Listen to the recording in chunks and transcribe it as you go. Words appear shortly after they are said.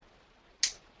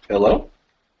Hello?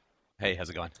 Hey, how's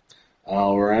it going?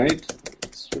 All right.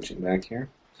 Switching back here.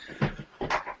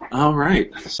 All right.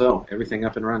 So, everything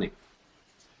up and running.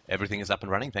 Everything is up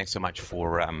and running. Thanks so much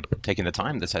for taking the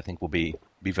time. This, I think, will be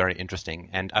very interesting.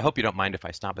 And I hope you don't mind if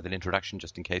I start with an introduction,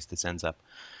 just in case this ends up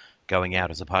going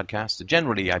out as a podcast.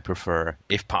 Generally, I prefer,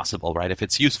 if possible, right, if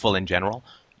it's useful in general,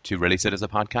 to release it as a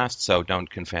podcast, so don't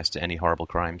confess to any horrible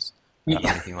crimes or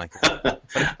anything like that.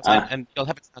 And you'll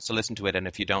have a chance to listen to it, and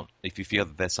if you feel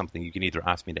that there's something, you can either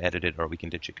ask me to edit it or we can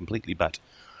ditch it completely, but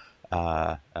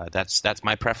that's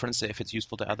my preference if it's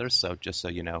useful to others, so just so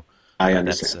you know. I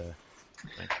understand.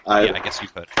 I guess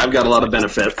you've heard. I've got a lot of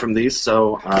benefit from these,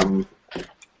 so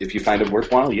if you find it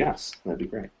worthwhile, yes, that'd be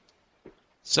great.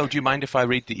 So do you mind if I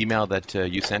read the email that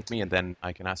you sent me, and then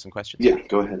I can ask some questions? Yeah,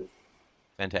 go ahead.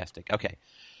 Fantastic. Okay.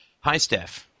 Hi,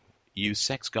 Stef. You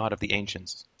sex god of the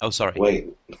ancients. Oh, sorry. Wait.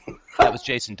 That was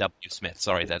Jason W. Smith.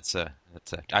 Sorry, that's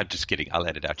I'm just kidding. I'll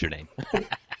edit out your name.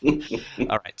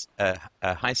 All right.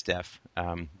 Hi, Stef.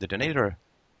 The donator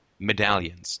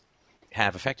medallions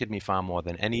have affected me far more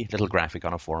than any little graphic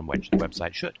on a forum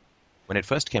website should. When it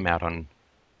first came out on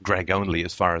Greg only,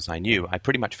 as far as I knew, I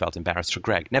pretty much felt embarrassed for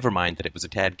Greg. Never mind that it was a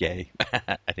tad gay.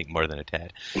 I think more than a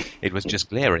tad. It was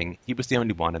just glaring. He was the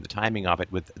only one, and the timing of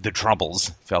it with the Troubles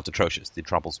felt atrocious. The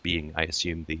Troubles being, I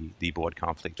assume, the board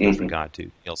conflict with regard to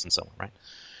Niels and so on, right?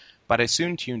 But I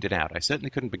soon tuned it out. I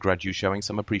certainly couldn't begrudge you showing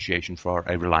some appreciation for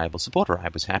a reliable supporter. I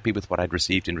was happy with what I'd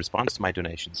received in response to my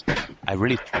donations. I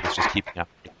really thought I was just keeping up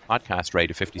the podcast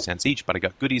rate of 50 cents each, but I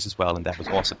got goodies as well, and that was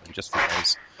awesome. And just for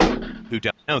those who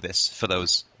don't know this, for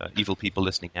those evil people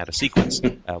listening out of sequence,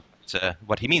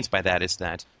 what he means by that is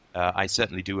that I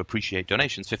certainly do appreciate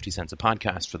donations, 50 cents a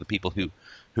podcast for the people who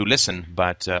listen,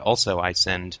 but also I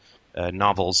send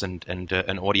novels and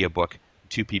an audiobook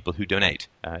to people who donate,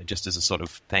 just as a sort of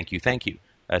thank you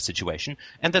situation.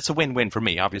 And that's a win-win for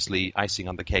me. Obviously, icing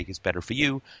on the cake is better for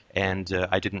you, and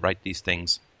I didn't write these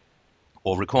things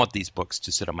or record these books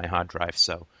to sit on my hard drive.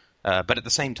 So, but at the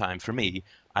same time, for me,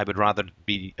 I would rather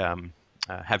be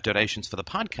have donations for the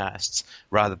podcasts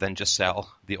rather than just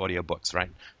sell the audiobooks,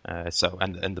 right?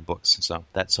 And the books. So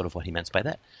that's sort of what he meant by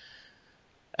that.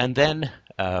 And then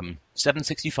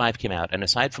 765 came out, and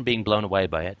aside from being blown away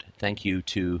by it, thank you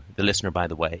to the listener, by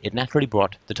the way, it naturally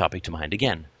brought the topic to mind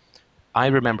again. I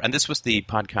remember, and this was the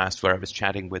podcast where I was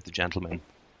chatting with the gentleman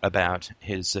about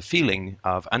his feeling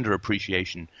of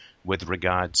underappreciation with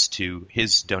regards to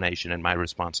his donation and my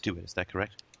response to it. Is that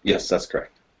correct? Yes, that's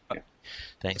correct. Okay.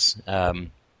 Thanks. I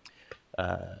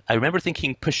remember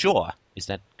thinking, Peshawar, is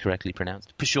that correctly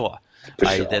pronounced? Peshawar.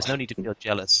 There's no need to feel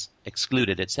jealous,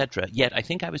 excluded, etc. Yet I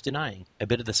think I was denying a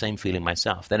bit of the same feeling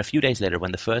myself. Then a few days later,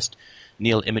 when the first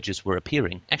Neil images were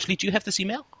appearing, actually, do you have this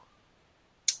email?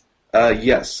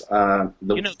 Yes.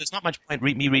 There's not much point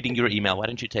me reading your email. Why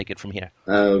don't you take it from here?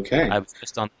 Okay. I was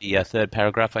just on the third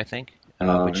paragraph, I think,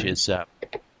 which is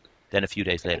then a few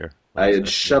days later. I had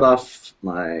shut off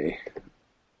my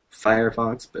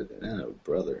Firefox, but oh,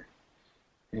 brother.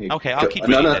 Hey, okay, I'll keep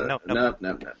reading that.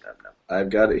 No. I've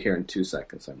got it here in 2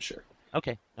 seconds, I'm sure.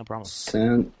 Okay, no problem.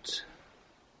 Sent,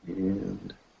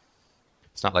 and...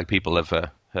 It's not like people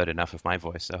have heard enough of my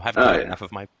voice, so I've heard enough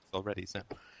of my voice already, so...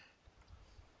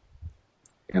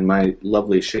 And my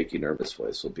lovely, shaky, nervous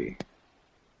voice will be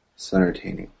so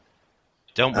entertaining.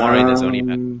 Don't worry, there's only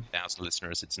about 1,000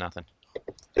 listeners. It's nothing.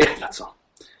 Yeah, that's all.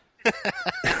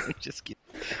 Just kidding.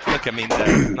 Look, I mean,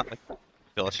 it's not like a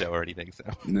Phil show or anything, so...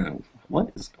 No.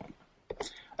 What is going on?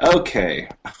 Okay.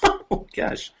 Oh,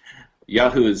 gosh.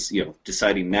 Yahoo is,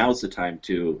 deciding now's the time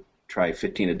to try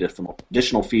 15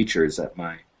 additional features at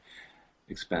my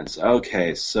expense.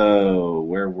 Okay, so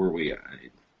where were we?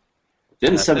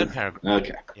 Then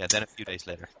okay. Yeah, then a few days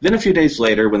later. Then a few days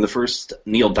later, when the first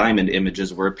Neil Diamond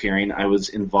images were appearing, I was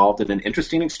involved in an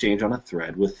interesting exchange on a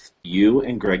thread with you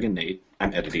and Greg and Nate.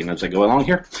 I'm editing as I go along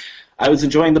here. I was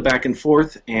enjoying the back and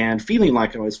forth and feeling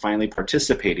like I was finally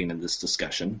participating in this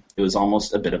discussion. It was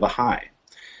almost a bit of a high.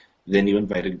 Then you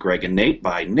invited Greg and Nate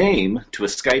by name to a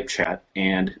Skype chat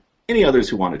and any others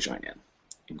who want to join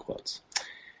in quotes.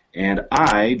 And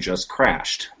I just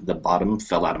crashed. The bottom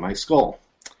fell out of my skull.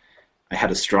 I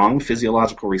had a strong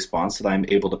physiological response that I'm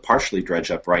able to partially dredge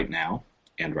up right now,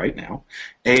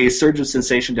 a surge of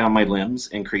sensation down my limbs,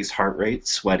 increased heart rate,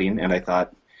 sweating, and I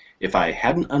thought, if I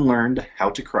hadn't unlearned how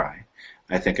to cry,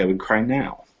 I think I would cry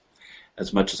now.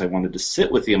 As much as I wanted to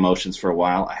sit with the emotions for a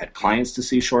while, I had clients to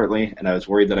see shortly, and I was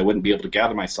worried that I wouldn't be able to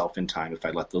gather myself in time if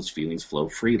I let those feelings flow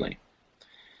freely.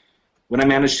 When I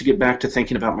managed to get back to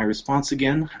thinking about my response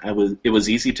again, it was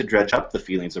easy to dredge up the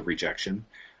feelings of rejection.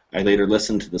 I later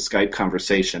listened to the Skype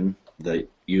conversation that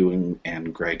you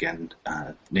and Greg and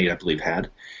Nate, I believe, had.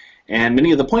 And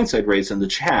many of the points I'd raised in the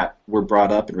chat were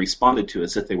brought up and responded to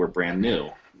as if they were brand new.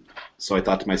 So I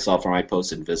thought to myself, are my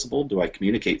posts invisible? Do I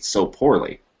communicate so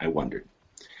poorly? I wondered.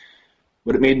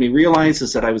 What it made me realize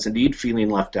is that I was indeed feeling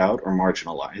left out or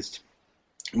marginalized,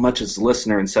 much as the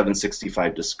listener in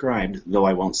 765 described, though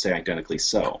I won't say identically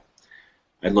so.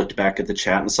 I looked back at the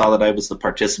chat and saw that I was the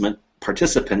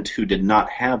participant who did not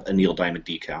have a Neil Diamond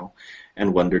decal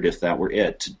and wondered if that were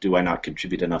it. Do I not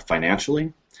contribute enough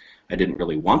financially? I didn't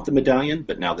really want the medallion,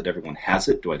 but now that everyone has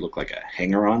it, do I look like a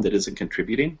hanger-on that isn't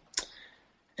contributing?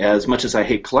 As much as I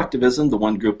hate collectivism, the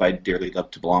one group I dearly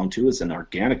love to belong to is an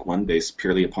organic one based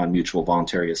purely upon mutual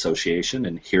voluntary association,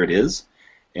 and here it is,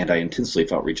 and I intensely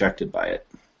felt rejected by it.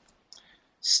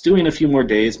 Stewing a few more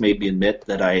days made me admit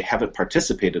that I haven't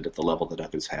participated at the level that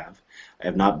others have. I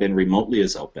have not been remotely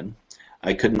as open.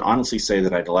 I couldn't honestly say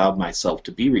that I'd allowed myself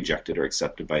to be rejected or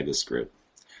accepted by this group.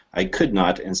 I could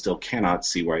not and still cannot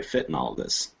see where I fit in all of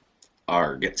this.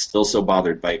 Arg, still so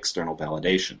bothered by external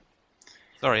validation.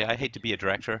 Sorry, I hate to be a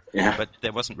director, but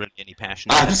there wasn't really any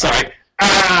passion. I'm sorry.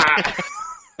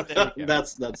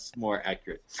 That's more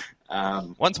accurate.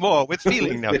 Once more, with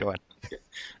feeling. Now go on.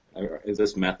 Is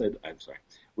this method? I'm sorry.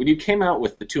 When you came out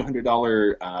with the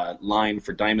 $200 line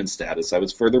for diamond status, I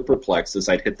was further perplexed as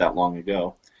I'd hit that long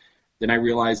ago. Then I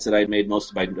realized that I'd made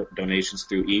most of my donations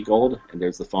through eGold, and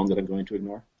there's the phone that I'm going to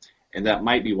ignore. And that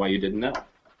might be why you didn't know.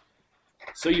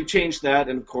 So you've changed that,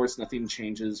 and of course nothing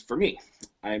changes for me.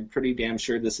 I'm pretty damn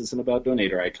sure this isn't about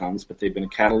donator icons, but they've been a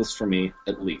catalyst for me,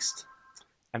 at least.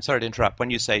 I'm sorry to interrupt.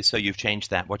 When you say so you've changed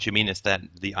that, what you mean is that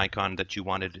the icon that you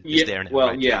wanted is there now, well,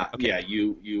 right? Okay.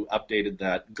 You updated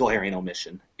that glaring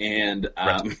omission. And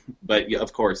right. But yeah,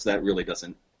 of course, that really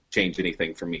doesn't change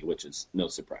anything for me, which is no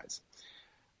surprise.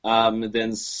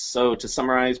 So to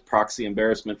summarize, proxy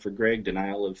embarrassment for Greg,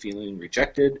 denial of feeling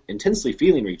rejected, intensely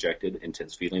feeling rejected,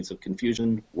 intense feelings of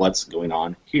confusion. What's going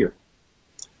on here?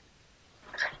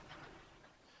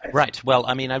 Right. Well,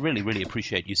 I mean, I really, really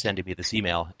appreciate you sending me this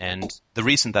email. And the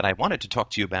reason that I wanted to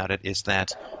talk to you about it is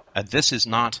that this is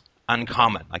not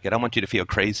uncommon. Like, I don't want you to feel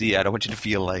crazy. I don't want you to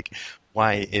feel like,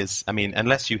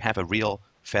 unless you have a real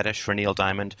fetish for Neil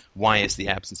Diamond, why is the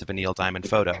absence of a Neil Diamond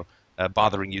photo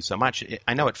bothering you so much?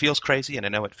 I know it feels crazy, and I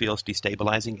know it feels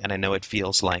destabilizing, and I know it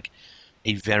feels like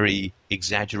a very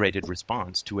exaggerated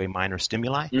response to a minor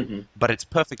stimuli, but it's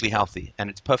perfectly healthy,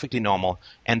 and it's perfectly normal,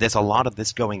 and there's a lot of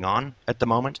this going on at the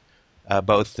moment,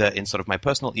 both in sort of my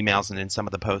personal emails and in some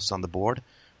of the posts on the board.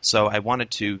 So I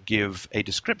wanted to give a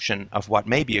description of what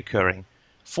may be occurring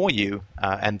for you,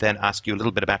 and then ask you a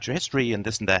little bit about your history and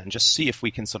this and that, and just see if we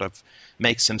can sort of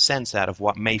make some sense out of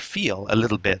what may feel a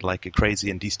little bit like a crazy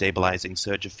and destabilizing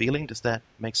surge of feeling. Does that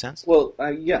make sense? Well,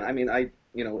 yeah, I mean,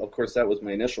 of course, that was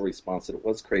my initial response, that it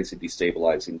was crazy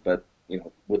destabilizing, but,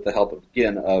 with the help, of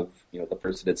the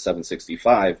person at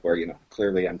 765, where,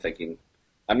 clearly I'm thinking,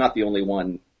 I'm not the only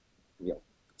one,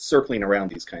 circling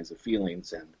around these kinds of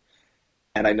feelings,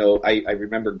 and I know, I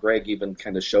remember Greg even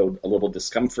kind of showed a little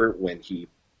discomfort when he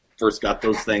first got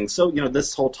those things. So,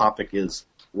 this whole topic is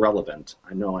relevant.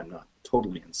 I know I'm not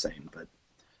totally insane, but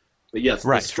yes,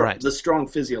 the strong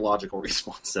physiological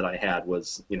response that I had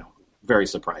was, very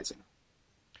surprising.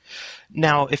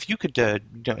 Now, if you could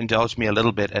indulge me a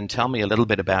little bit and tell me a little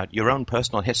bit about your own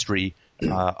personal history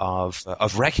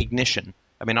of recognition.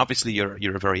 I mean, obviously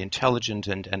you're very intelligent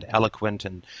and eloquent,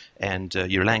 and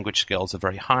your language skills are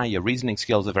very high, your reasoning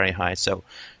skills are very high. So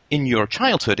in your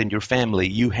childhood, in your family,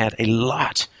 you had a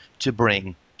lot to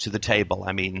bring to the table.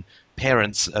 I mean,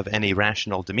 parents of any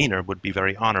rational demeanor would be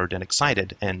very honored and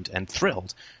excited and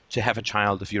thrilled to have a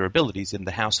child of your abilities in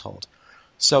the household.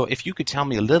 So if you could tell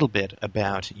me a little bit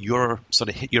about your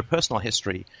your personal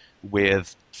history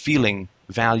with feeling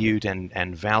valued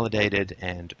and validated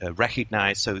and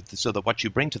recognized, so that what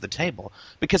you bring to the table,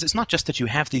 because it's not just that you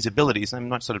have these abilities. I'm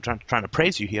not sort of trying to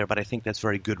praise you here, but I think that's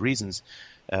very good reasons.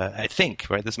 I think,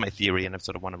 right, this is my theory, and I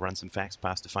sort of want to run some facts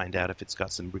past to find out if it's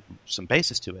got some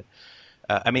basis to it.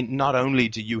 I mean, not only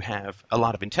do you have a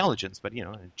lot of intelligence, but,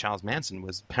 Charles Manson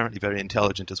was apparently very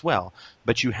intelligent as well,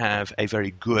 but you have a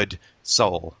very good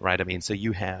soul, right? I mean, so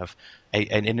you have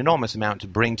an enormous amount to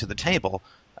bring to the table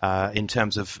in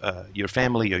terms of your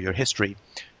family or your history.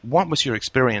 What was your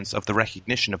experience of the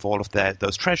recognition of all of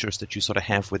those treasures that you sort of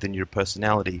have within your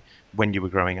personality when you were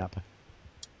growing up?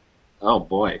 Oh,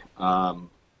 boy.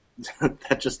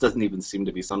 That just doesn't even seem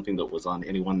to be something that was on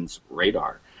anyone's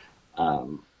radar.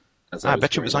 I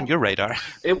bet you it was on your radar.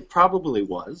 It probably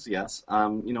was, yes.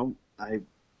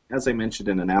 As I mentioned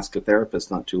in an Ask a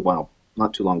Therapist not too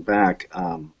long back,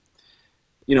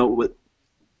 with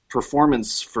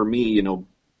performance for me,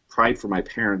 pride for my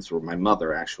parents, or my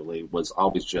mother actually, was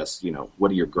always just,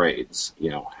 what are your grades?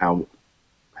 How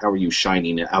are you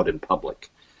shining out in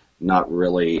public? Not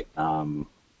really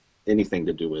anything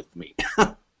to do with me.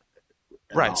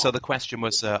 Right. So the question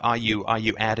was, are you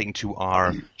adding to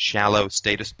our shallow,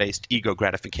 status-based ego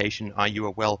gratification? Are you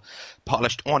a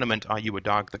well-polished ornament? Are you a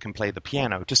dog that can play the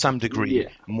piano to some degree,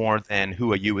 more than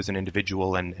who are you as an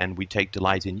individual? And we take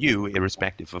delight in you,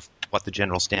 irrespective of what the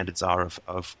general standards are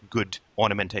of good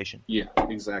ornamentation. Yeah,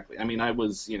 exactly. I mean, I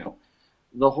was,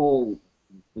 the whole,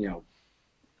 I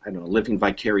don't know, living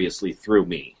vicariously through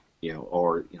me,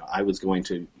 or I was going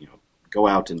to, go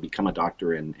out and become a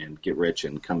doctor and get rich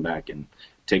and come back and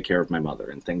take care of my mother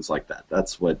and things like that.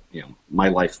 That's what, my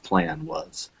life plan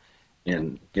was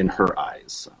in her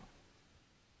eyes. So.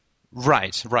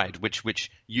 Right, which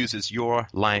uses your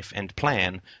life and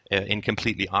plan in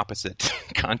completely opposite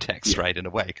context, right, in a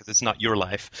way, because it's not your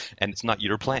life and it's not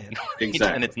your plan. Right?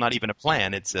 Exactly. And it's not even a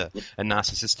plan, it's a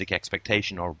narcissistic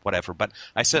expectation or whatever. But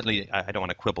I don't want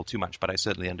to quibble too much, but I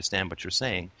certainly understand what you're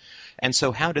saying. And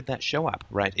so how did that show up,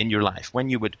 right, in your life? When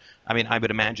you would, I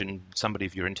would imagine somebody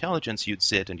of your intelligence, you'd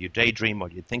sit and you'd daydream or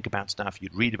you'd think about stuff,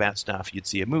 you'd read about stuff, you'd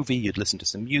see a movie, you'd listen to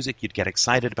some music, you'd get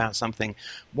excited about something.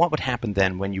 What would happen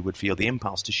then when you would feel the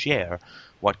impulse to share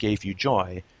what gave you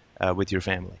joy with your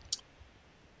family?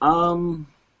 Often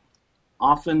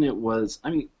it was,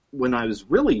 when I was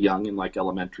really young, in like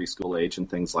elementary school age and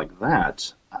things like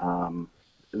that,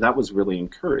 that was really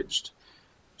encouraged,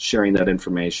 sharing that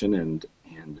information and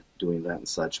doing that and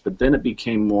such. But then it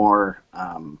became more,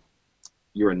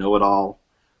 you're a know-it-all,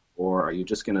 or are you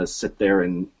just going to sit there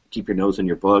and keep your nose in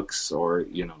your books, or,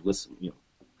 listen,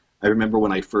 I remember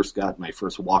when I first got my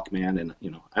first Walkman, and,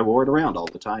 I wore it around all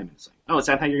the time, and it's like, oh, is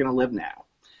that how you're going to live now?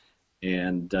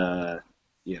 And, a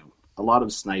lot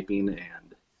of sniping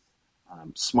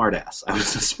and smartass. I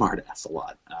was a smartass a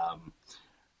lot.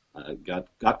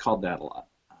 Got called that a lot.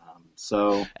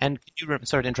 And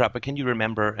sorry to interrupt, but can you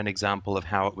remember an example of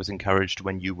how it was encouraged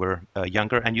when you were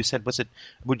younger? And you said,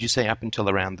 would you say up until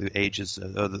around the ages,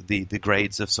 the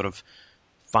grades of sort of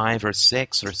 5 or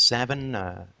 6 or 7?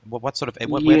 Where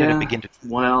did it begin to?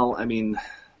 Well,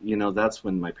 that's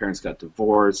when my parents got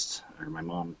divorced, or my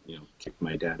mom, kicked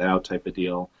my dad out, type of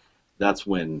deal. That's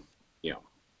when,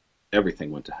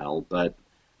 everything went to hell. But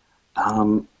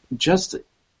just,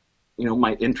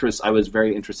 my interest, I was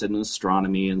very interested in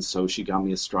astronomy, and so she got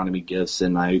me astronomy gifts,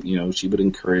 and she would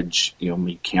encourage,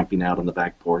 me camping out on the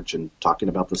back porch and talking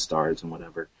about the stars and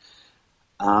whatever.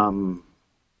 I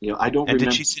don't remember.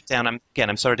 Did she sit down? I'm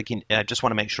sorry I just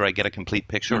want to make sure I get a complete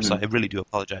picture, Mm-hmm. so I really do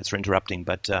apologize for interrupting,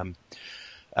 but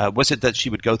was it that she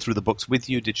would go through the books with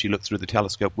you? Did she look through the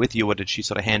telescope with you, or did she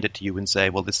sort of hand it to you and say,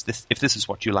 well, if this is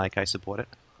what you like, I support it?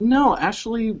 No,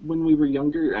 actually, when we were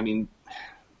younger,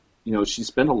 she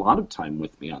spent a lot of time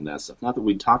with me on that stuff. Not that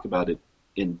we'd talk about it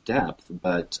in depth,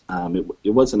 but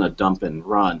it wasn't a dump and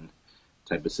run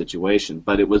type of situation,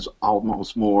 but it was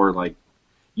almost more like,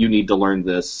 you need to learn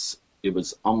this. It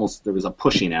was almost, there was a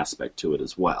pushing aspect to it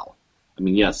as well.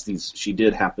 Yes, she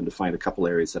did happen to find a couple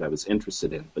areas that I was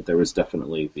interested in, but there was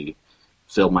definitely the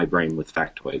fill my brain with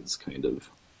factoids kind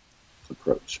of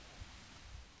approach.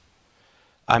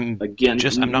 I'm not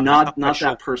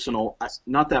that personal.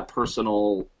 Not that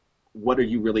personal. What are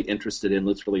you really interested in?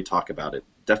 Let's really talk about it.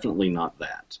 Definitely not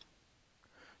that.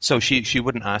 So she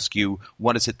wouldn't ask you,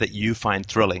 what is it that you find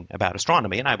thrilling about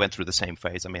astronomy? And I went through the same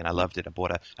phase. I loved it.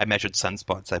 I measured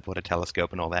sunspots. I bought a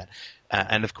telescope and all that.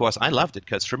 And of course, I loved it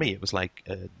because for me, it was like,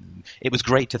 it was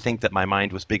great to think that my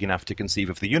mind was big enough to conceive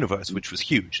of the universe, which was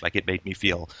huge. Like, it made me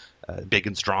feel big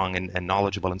and strong and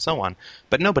knowledgeable and so on.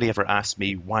 But nobody ever asked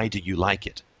me, why do you like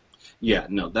it? Yeah,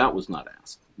 no, that was not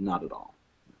asked. Not at all.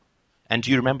 And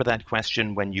do you remember that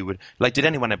question when you would, did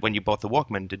anyone, when you bought the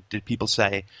Walkman, did people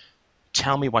say,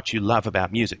 tell me what you love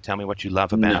about music. Tell me what you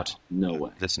love about no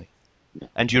way. listening. No.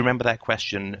 And do you remember that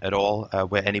question at all,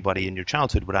 where anybody in your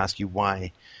childhood would ask you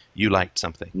why you liked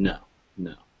something? No.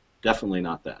 Definitely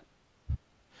not that.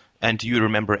 And do you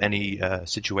remember any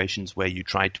situations where you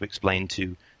tried to explain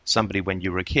to somebody when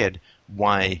you were a kid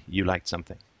why you liked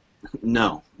something?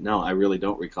 No, I really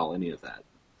don't recall any of that.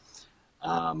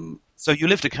 So you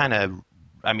lived you kind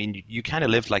of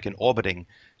lived like an orbiting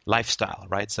lifestyle,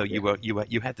 right? So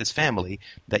you had this family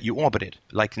that you orbited,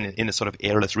 like in the sort of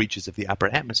airless reaches of the upper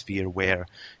atmosphere, where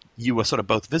you were sort of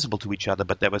both visible to each other,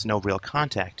 but there was no real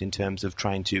contact in terms of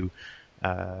trying to.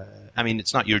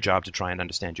 It's not your job to try and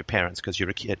understand your parents because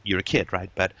you're a kid, right?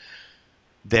 But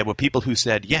there were people who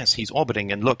said, yes, he's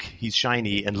orbiting, and look, he's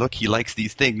shiny, and look, he likes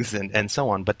these things, and so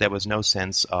on. But there was no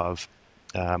sense of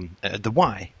the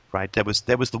why, right? There was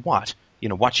the what,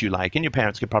 what you like, and your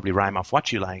parents could probably rhyme off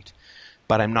what you liked,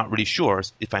 but I'm not really sure,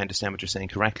 if I understand what you're saying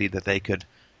correctly, that they could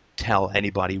tell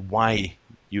anybody why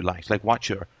you liked, like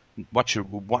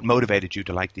what motivated you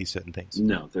to like these certain things.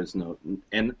 No, there's no,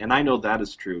 and I know that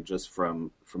is true just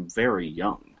from very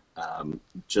young.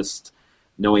 Just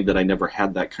knowing that I never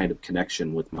had that kind of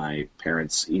connection with my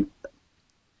parents,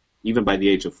 even by the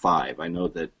age of 5. I know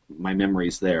that my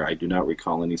memory's there. I do not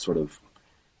recall any sort of,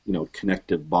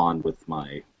 connective bond with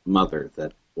my mother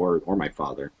or my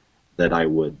father that I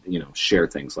would, share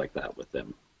things like that with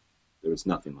them. There was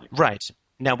nothing like that. Right.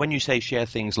 Now, when you say share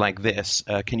things like this,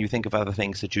 can you think of other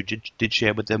things that you did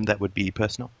share with them that would be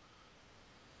personal?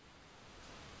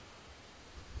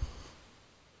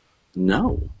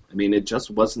 No. I mean, it just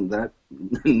wasn't that.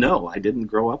 No, I didn't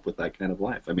grow up with that kind of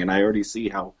life. I mean, I already see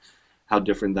how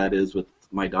different that is with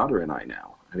my daughter and I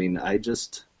now. I mean, I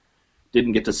just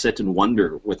didn't get to sit and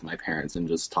wonder with my parents and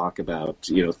just talk about,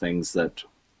 things that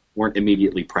weren't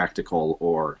immediately practical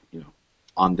or,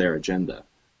 on their agenda.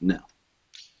 No.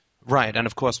 Right, and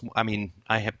of course, I mean,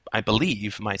 I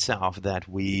believe myself that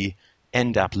we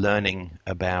end up learning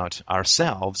about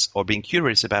ourselves or being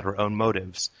curious about our own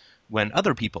motives when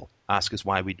other people ask us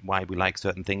why we like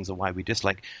certain things or why we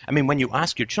dislike. I mean, when you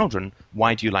ask your children,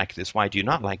 why do you like this, why do you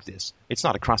not like this, it's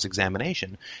not a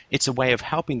cross-examination. It's a way of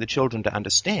helping the children to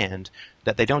understand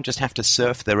that they don't just have to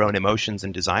surf their own emotions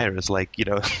and desires like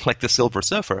the Silver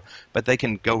Surfer, but they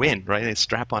can go in, right? They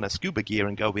strap on a scuba gear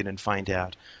and go in and find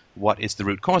out what is the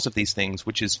root cause of these things,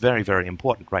 which is very, very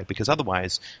important, right? Because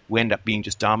otherwise we end up being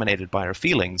just dominated by our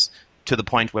feelings to the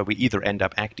point where we either end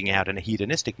up acting out in a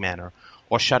hedonistic manner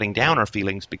or shutting down our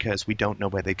feelings because we don't know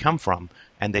where they come from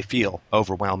and they feel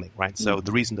overwhelming, right? So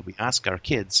the reason that we ask our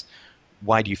kids,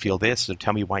 why do you feel this, or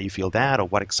tell me why you feel that, or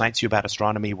what excites you about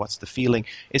astronomy, what's the feeling,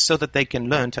 is so that they can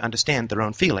learn to understand their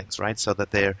own feelings, right? So that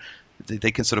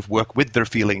they can sort of work with their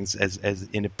feelings as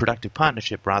in a productive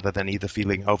partnership rather than either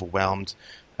feeling overwhelmed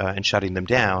and shutting them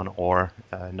down or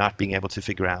not being able to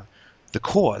figure out the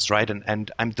cause, right?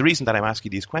 And the reason that I'm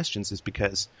asking these questions is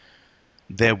because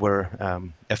there were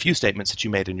a few statements that you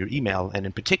made in your email, and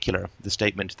in particular, the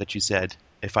statement that you said,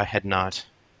 if I had not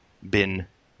been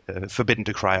forbidden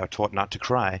to cry or taught not to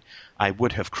cry, I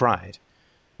would have cried,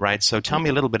 right? So tell me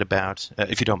a little bit about,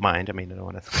 if you don't mind, I mean, I don't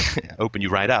want to open you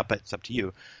right up, but it's up to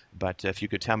you. But if you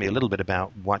could tell me a little bit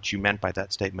about what you meant by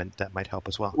that statement, that might help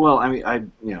as well. Well, I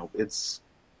mean, it's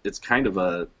kind of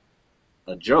a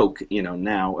joke,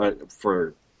 now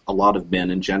for a lot of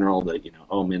men in general that,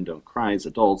 men don't cry as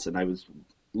adults. And I was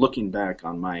looking back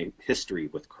on my history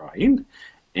with crying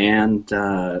and,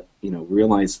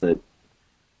 realized that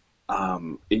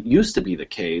it used to be the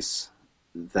case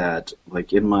that,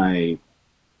 like, I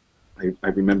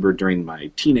remember during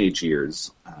my teenage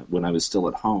years when I was still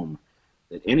at home,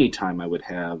 that any time I would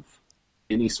have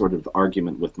any sort of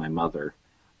argument with my mother,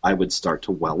 I would start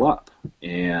to well up.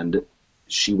 And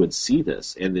she would see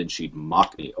this, and then she'd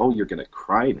mock me. Oh, you're going to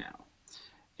cry now.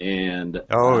 And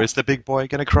is the big boy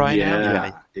going to cry now?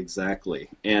 Yeah, exactly.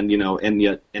 And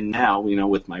now,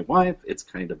 with my wife, it's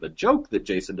kind of a joke that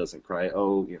Jason doesn't cry.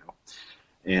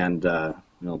 And don't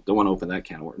want to open that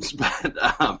can of worms,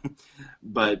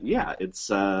 but yeah, it's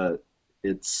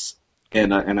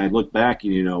and I look back,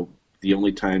 the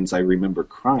only times I remember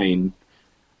crying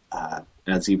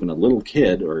as even a little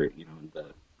kid, or in the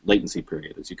latency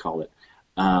period, as you call it,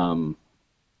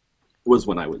 was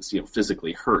when I was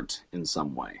physically hurt in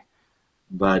some way.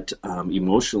 But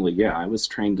emotionally, yeah, I was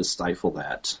trained to stifle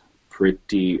that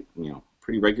pretty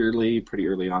regularly, pretty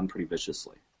early on, pretty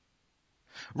viciously.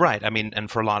 Right. I mean, and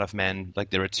for a lot of men, like,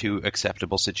 there are two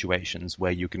acceptable situations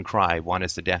where you can cry. One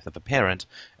is the death of a parent,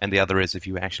 and the other is if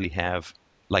you actually have,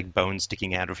 like, bones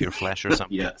sticking out of your flesh or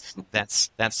something. Yes.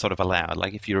 That's sort of allowed.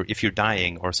 Like, if you're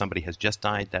dying or somebody has just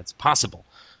died, that's possible.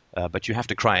 But you have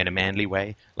to cry in a manly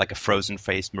way, like a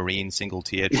frozen-faced Marine, single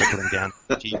tear trickling down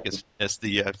the cheek as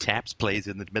the taps plays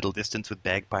in the middle distance with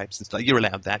bagpipes and stuff. You're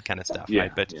allowed that kind of stuff,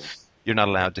 right? But you're not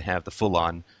allowed to have the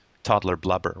full-on toddler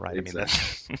blubber, right? Exactly.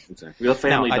 I mean, exactly. Real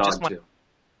family dog, too.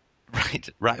 Right.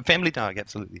 Family dog,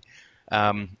 absolutely.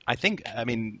 I think,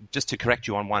 just to correct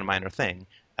you on one minor thing,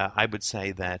 I would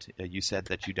say that you said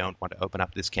that you don't want to open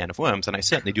up this can of worms, and I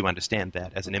certainly do understand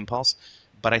that as an impulse,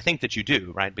 but I think that you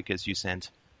do, right, because you sent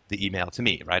the email to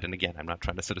me, right? And again, I'm not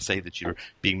trying to sort of say that you're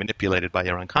being manipulated by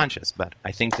your unconscious, but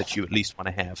I think that you at least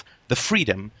want to have the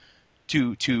freedom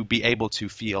to be able to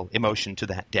feel emotion to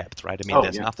that depth, right? I mean,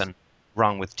 there's nothing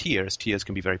wrong with tears. Tears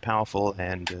can be very powerful,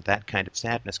 and that kind of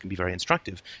sadness can be very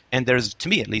instructive. And there's, to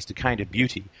me at least, a kind of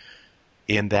beauty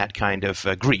in that kind of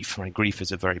grief, right? Grief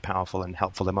is a very powerful and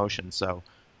helpful emotion. So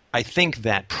I think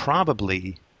that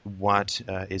probably what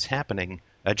is happening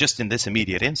just in this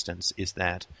immediate instance is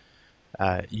that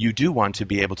you do want to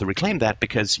be able to reclaim that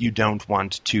because you don't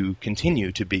want to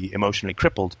continue to be emotionally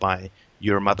crippled by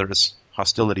your mother's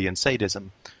hostility and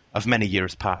sadism of many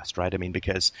years past, right? I mean,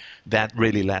 because that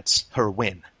really lets her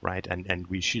win, right? And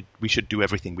we should do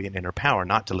everything in our power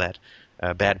not to let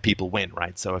bad people win,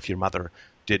 right? So if your mother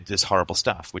did this horrible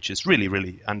stuff, which is really,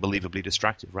 really unbelievably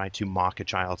destructive, right? To mock a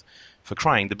child for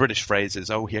crying. The British phrase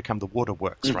is, "Oh, here come the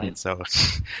waterworks," Mm-hmm. right? So,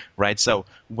 right. So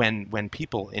when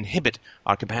people inhibit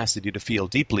our capacity to feel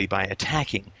deeply by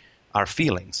attacking our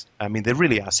feelings, I mean, they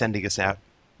really are sending us out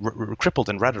crippled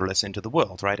and rudderless into the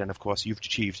world, right? And of course, you've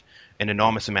achieved an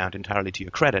enormous amount entirely to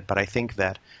your credit. But I think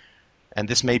that, and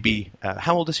this may be,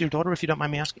 how old is your daughter, if you don't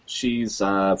mind me asking? She's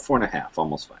 4.5,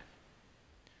 almost 5.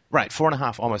 Right,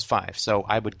 4.5, almost 5. So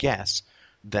I would guess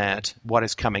that what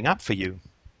is coming up for you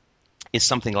is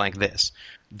something like this,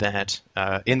 that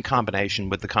in combination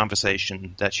with the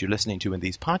conversation that you're listening to in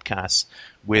these podcasts,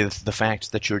 with the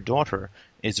fact that your daughter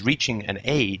is reaching an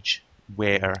age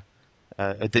where,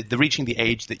 reaching the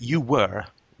age that you were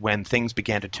when things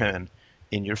began to turn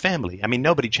in your family. I mean,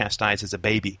 nobody chastises a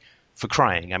baby for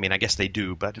crying. I mean, I guess they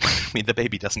do, but I mean, the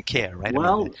baby doesn't care, right?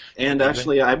 Well, I mean, and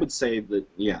actually, I would say that,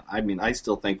 yeah, I mean, I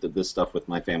still think that this stuff with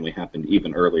my family happened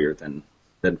even earlier than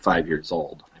 5 years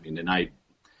old. I mean, and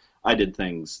I did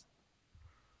things,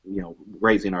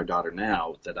 raising our daughter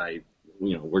now that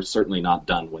we're certainly not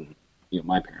done when,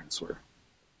 my parents were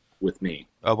with me.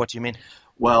 Oh, what do you mean?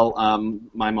 Well,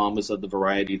 my mom was of the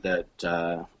variety that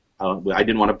I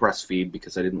didn't want to breastfeed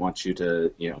because I didn't want you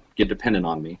to, get dependent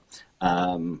on me.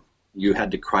 You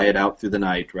had to cry it out through the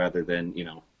night rather than,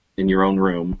 in your own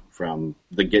room from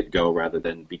the get-go rather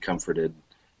than be comforted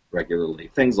regularly.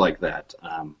 Things like that.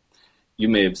 You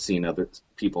may have seen other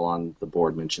people on the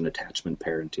board mention attachment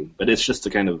parenting, but it's just a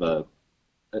kind of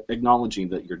acknowledging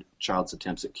that your child's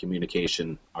attempts at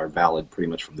communication are valid pretty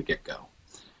much from the get-go.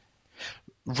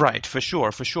 Right, for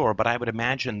sure. But I would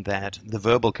imagine that the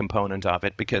verbal component of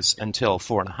it, because until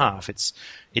 4.5,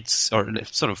 it's or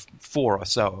sort of 4 or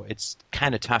so, it's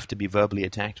kind of tough to be verbally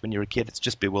attacked when you're a kid. It's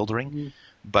just bewildering. Mm.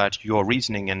 But your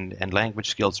reasoning and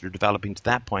language skills are developing to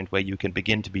that point where you can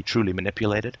begin to be truly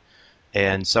manipulated.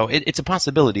 And so it's a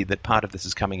possibility that part of this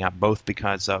is coming up both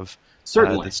because of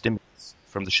the stimulus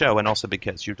from the show and also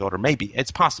because your daughter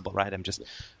it's possible, right?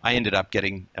 I ended up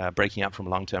breaking up from a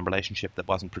long-term relationship that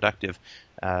wasn't productive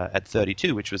at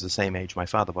 32, which was the same age my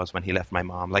father was when he left my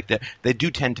mom. Like there do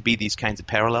tend to be these kinds of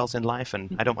parallels in life,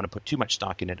 and I don't want to put too much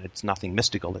stock in it. It's nothing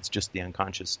mystical. It's just the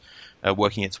unconscious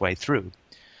working its way through.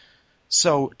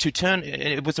 So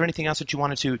was there anything else that you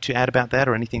wanted to add about that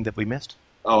or anything that we missed?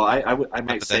 Oh, I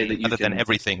might say that you other than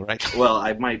everything, right? Well,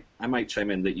 I might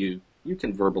chime in that you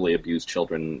can verbally abuse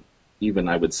children, even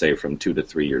I would say from 2 to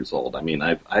 3 years old. I mean,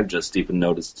 I've just even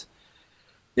noticed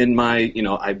in my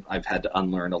I've had to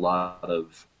unlearn a lot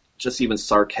of just even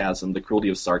sarcasm, the cruelty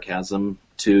of sarcasm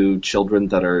to children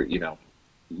that are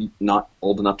not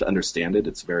old enough to understand it.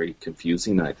 It's very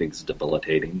confusing, and I think it's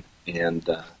debilitating, and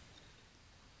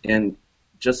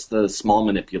just the small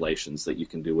manipulations that you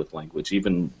can do with language,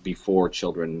 even before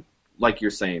children, like you're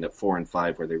saying, at 4 and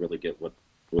 5, where they really get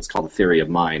what's called the theory of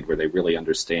mind, where they really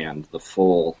understand the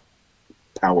full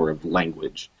power of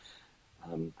language.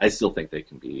 I still think they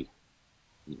can be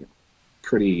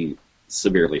pretty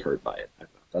severely hurt by it.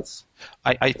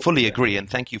 I fully agree, and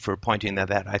thank you for pointing that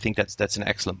out. I think that's an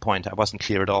excellent point. I wasn't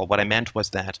clear at all. What I meant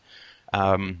was that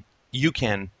you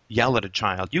can yell at a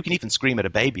child. You can even scream at a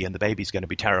baby, and the baby's going to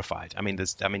be terrified. I mean,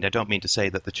 I don't mean to say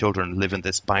that the children live in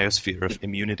this biosphere of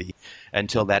immunity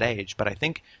until that age, but I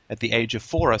think at the age of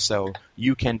 4 or so,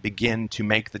 you can begin to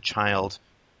make the child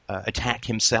attack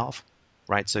himself,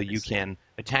 right? So you can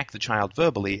attack the child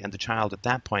verbally, and the child at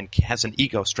that point has an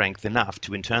ego strength enough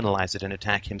to internalize it and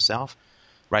attack himself.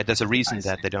 Right, there's a reason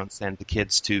that they don't send the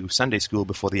kids to Sunday school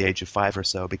before the age of 5 or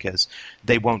so, because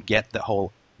they won't get the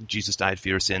whole Jesus died for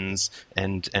your sins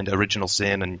and original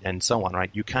sin and so on, right?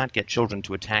 You can't get children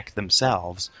to attack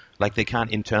themselves. Like, they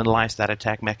can't internalize that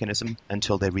attack mechanism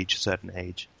until they reach a certain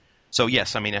age. So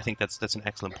yes, I mean, I think that's an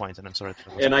excellent point, and I'm sorry.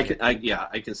 And I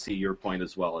can see your point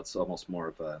as well. It's almost more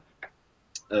of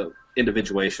a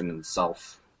individuation and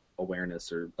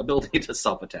self-awareness or ability to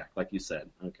self-attack, like you said.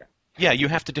 Okay. Yeah, you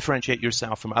have to differentiate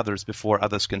yourself from others before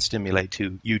others can stimulate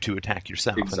you to attack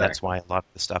yourself, exactly. And that's why a lot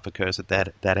of the stuff occurs at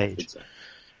that age. Exactly.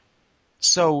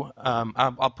 So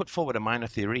I'll put forward a minor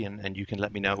theory, and you can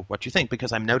let me know what you think,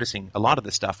 because I'm noticing a lot of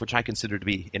this stuff, which I consider to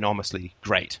be enormously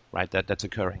great, right, that's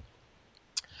occurring.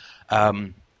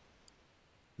 The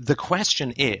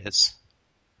question is,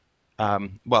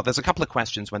 well, there's a couple of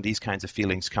questions when these kinds of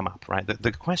feelings come up, right?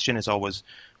 The question is always,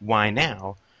 why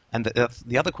now? And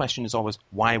the other question is always,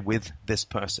 why with this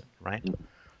person, right?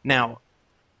 Now,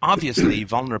 obviously,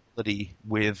 vulnerability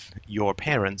with your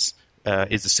parents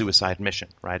is a suicide mission,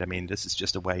 right? I mean, this is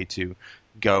just a way to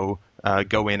go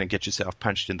in and get yourself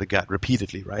punched in the gut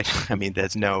repeatedly, right? I mean,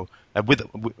 there's no with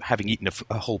having eaten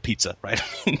a whole pizza, right?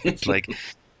 It's like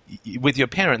with your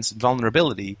parents,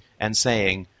 vulnerability and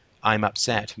saying I'm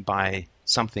upset by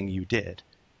something you did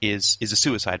is a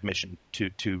suicide mission to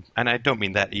and I don't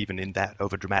mean that even in that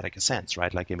overdramatic a sense,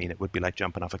 right? Like, I mean, it would be like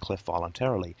jumping off a cliff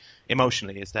voluntarily.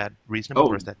 Emotionally, is that reasonable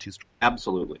or is that too strong?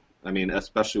 Absolutely. I mean,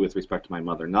 especially with respect to my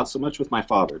mother. Not so much with my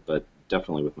father, but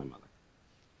definitely with my mother.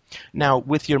 Now,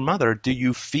 with your mother, do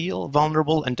you feel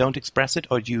vulnerable and don't express it,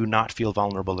 or do you not feel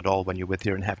vulnerable at all when you're with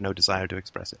her and have no desire to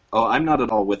express it? Oh, I'm not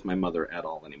at all with my mother at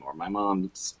all anymore. My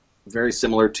mom's very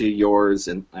similar to yours,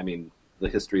 and I mean, the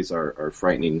histories are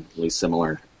frighteningly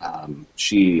similar. I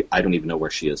don't even know where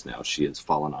she is now. She has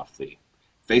fallen off the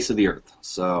face of the earth.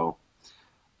 So,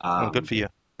 good for you.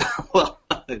 Well,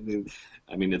 I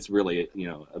mean, it's really,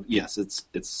 yes,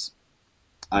 it's.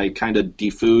 I kind of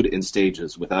defood in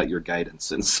stages without your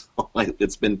guidance, and so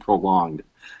it's been prolonged.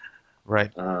 Right.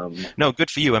 No,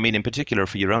 good for you. I mean, in particular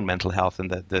for your own mental health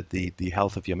and the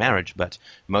health of your marriage, but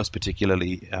most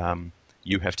particularly,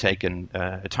 you have taken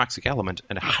a toxic element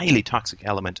and a highly toxic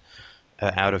element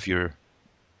out of your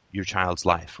child's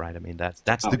life, right? I mean, that's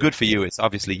the good for you. It's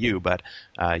obviously you, but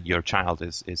your child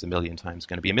is a million times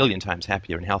going to be a million times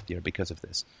happier and healthier because of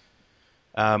this.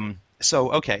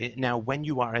 So, okay, now when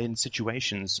you are in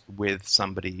situations with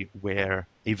somebody where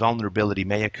a vulnerability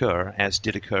may occur, as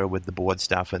did occur with the board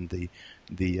stuff and the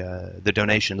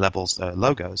donation levels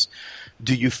logos,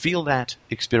 do you feel that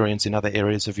experience in other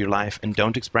areas of your life and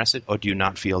don't express it, or do you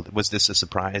not feel, was this a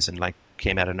surprise and like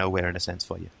came out of nowhere in a sense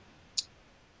for you?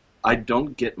 I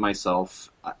don't get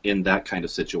myself in that kind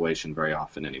of situation very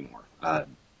often anymore,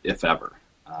 if ever.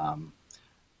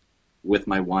 With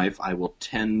my wife, I will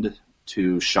tend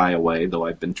to shy away, though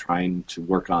I've been trying to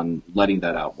work on letting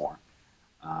that out more.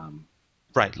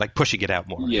 Right, like pushing it out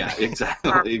more. Yeah,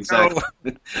 exactly.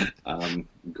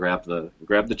 Grab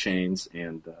the chains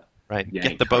and right.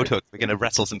 Get the boat hook. We're going to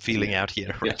wrestle some feeling out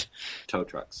here. Right. Yeah. Tow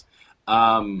trucks.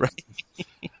 Right.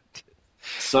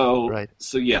 So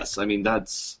yes, I mean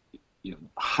that's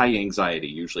high anxiety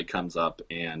usually comes up,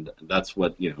 and that's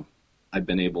what I've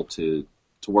been able to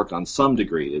work on some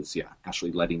degree is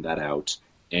actually letting that out.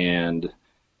 And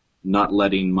not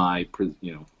letting my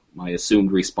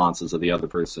assumed responses of the other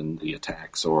person, the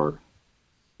attacks, or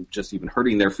just even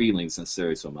hurting their feelings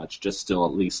necessarily so much, just still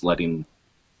at least letting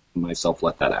myself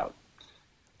let that out.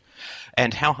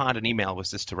 And how hard an email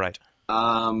was this to write?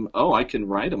 I can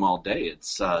write them all day.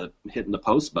 It's hitting the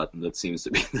post button that seems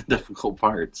to be the difficult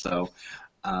part. So,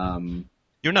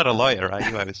 you're not a lawyer, are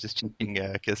you? I was just checking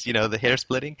because the hair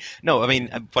splitting. No, I mean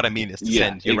what I mean is to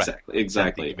send. You're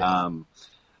exactly.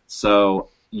 So,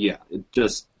 it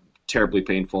just terribly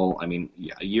painful. I mean,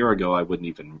 a year ago I wouldn't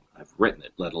even have written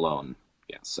it, let alone,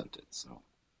 sent it. So,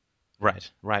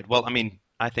 Right. Well, I mean,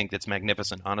 I think that's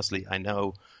magnificent. Honestly, I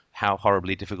know how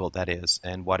horribly difficult that is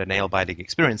and what a nail-biting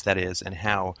experience that is and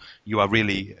how you are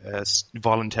really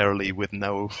voluntarily, with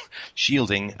no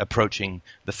shielding, approaching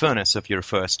the furnace of your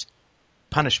first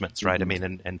punishments, right? Mm-hmm. I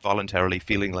mean, and voluntarily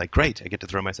feeling like, great, I get to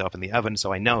throw myself in the oven,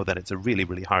 so I know that it's a really,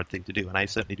 really hard thing to do, and I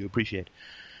certainly do appreciate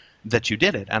that you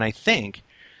did it. And I think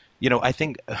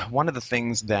one of the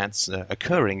things that's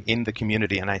occurring in the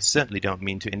community, and I certainly don't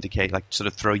mean to indicate, like, sort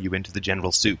of throw you into the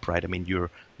general soup, right? I mean,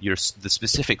 the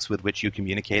specifics with which you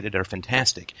communicated are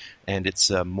fantastic, and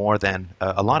it's more than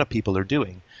a lot of people are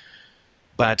doing.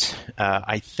 But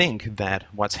I think that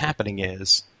what's happening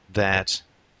is that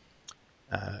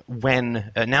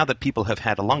now that people have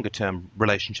had a longer-term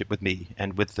relationship with me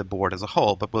and with the board as a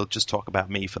whole, but we'll just talk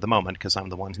about me for the moment because I'm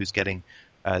the one who's getting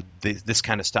this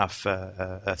kind of stuff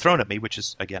thrown at me, which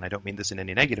is, again, I don't mean this in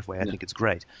any negative way. I think it's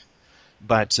great.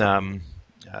 But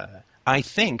I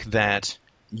think that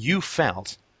you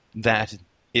felt that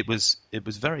it was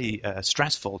very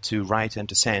stressful to write and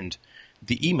to send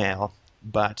the email,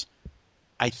 but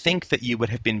I think that you would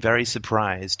have been very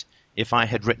surprised if I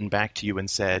had written back to you and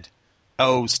said,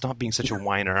 oh, stop being such a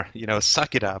whiner.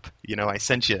 Suck it up. I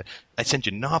sent you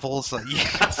novels. So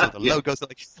the logos,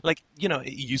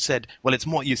 you said, well, it's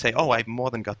more, you say, oh, I've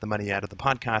more than got the money out of the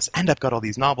podcast and I've got all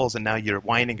these novels and now you're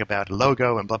whining about a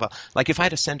logo and blah, blah. Like if I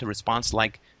had sent a response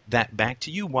like that back to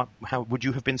you, how would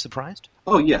you have been surprised?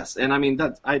 Oh, yes. And I mean,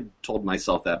 I told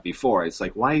myself that before. It's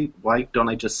like, why don't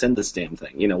I just send this damn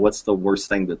thing? What's the worst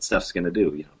thing that Stef's going to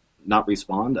do? not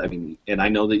respond, I mean, and I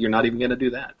know that you're not even going to do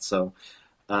that. So,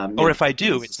 or if I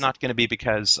do, it's not going to be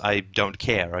because I don't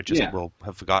care or just Yeah. will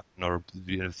have forgotten, or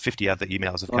 50 other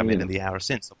emails have come in the hour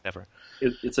since or whatever.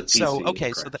 It's a PC. So,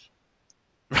 okay, so that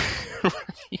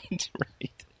right,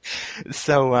 right.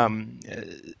 So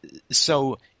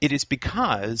it is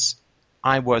because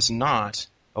I was not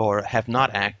or have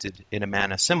not acted in a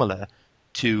manner similar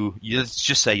to, let's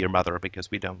just say, your mother,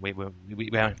 because we don't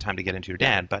have time to get into your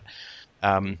dad, but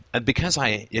because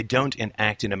I don't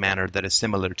act in a manner that is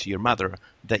similar to your mother,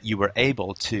 that you were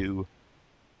able to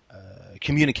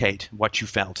communicate what you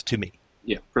felt to me.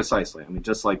 Yeah, precisely. I mean,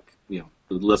 just like, the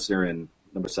listener in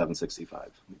number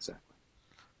 765. Exactly.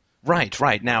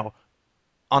 Right. Now,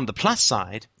 on the plus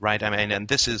side, right, I mean, and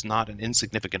this is not an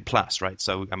insignificant plus, right?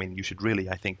 So, I mean, you should really,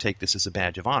 I think, take this as a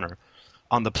badge of honor.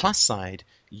 On the plus side,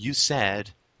 you said,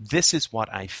 this is what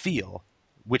I feel,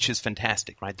 which is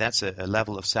fantastic, right? That's a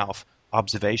level of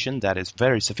self-observation that is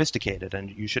very sophisticated, and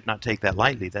you should not take that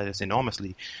lightly. That is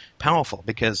enormously powerful,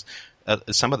 because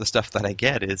some of the stuff that I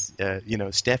get is,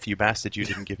 Stef, you bastard, you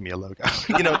didn't give me a logo.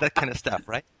 That kind of stuff,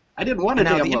 right? I didn't want a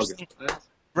damn logo.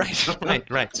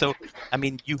 Right. So, I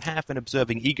mean, you have an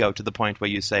observing ego to the point where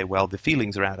you say, well, the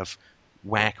feelings are out of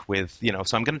whack with,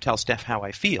 so I'm going to tell Stef how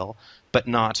I feel, but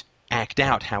not act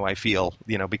out how I feel,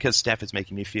 because Stef is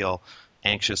making me feel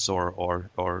anxious or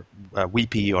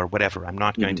weepy or whatever. I'm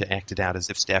not going to act it out as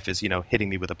if Stef is, hitting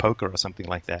me with a poker or something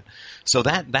like that. So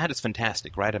that is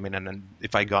fantastic, right? I mean, and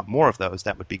if I got more of those,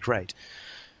 that would be great.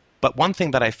 But one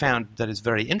thing that I found that is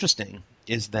very interesting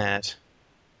is that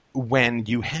when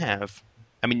you have,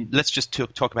 I mean, let's just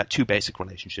talk about two basic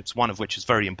relationships, one of which is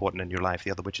very important in your life,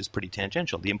 the other which is pretty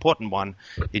tangential. The important one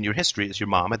in your history is your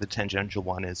mom, and the tangential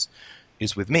one is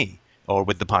with me, or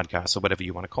with the podcast, or whatever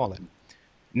you want to call it.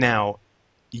 Now,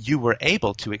 you were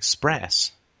able to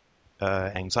express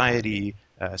anxiety,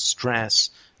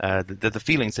 stress, the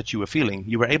feelings that you were feeling.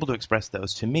 You were able to express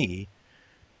those to me,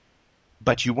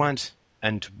 but you weren't,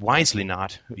 and wisely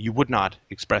not, you would not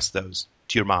express those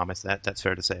to your mom. That's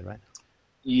fair to say, right?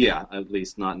 Yeah, at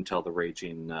least not until the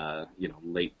raging,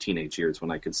 late teenage years when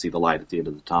I could see the light at the end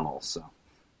of the tunnel. So,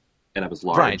 and I was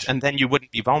large. Right, and then you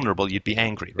wouldn't be vulnerable; you'd be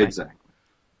angry, right? Exactly.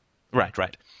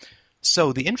 Right.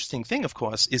 So the interesting thing, of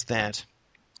course, is that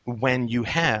when you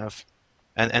have,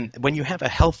 and when you have a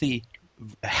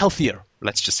healthier,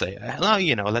 let's just say,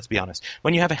 let's be honest,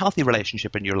 when you have a healthy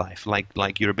relationship in your life,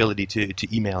 like your ability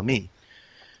to email me,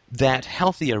 that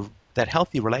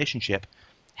healthy relationship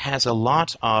has a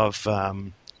lot of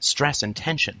stress and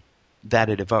tension that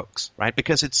it evokes, right?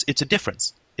 Because it's a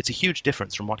difference. It's a huge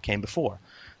difference from what came before.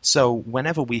 So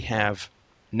whenever we have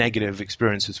negative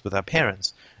experiences with our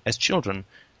parents, as children,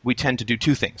 we tend to do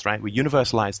two things, right? We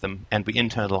universalize them and we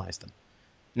internalize them.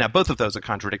 Now, both of those are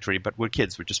contradictory, but we're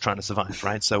kids. We're just trying to survive,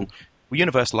 right? So we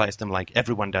universalize them like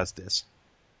everyone does this.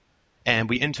 And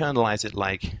we internalize it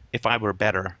like, if I were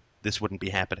better, this wouldn't be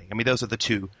happening. I mean, those are the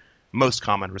two most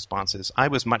common responses. I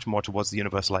was much more towards the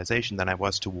universalization than I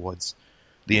was towards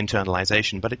the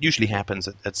internalization, but it usually happens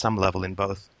at some level in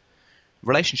both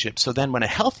relationships. So then when a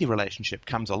healthy relationship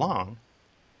comes along,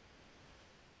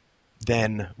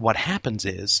 then what happens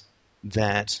is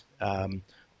that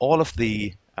all of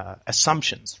the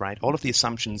assumptions, right, all of the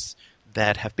assumptions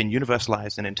that have been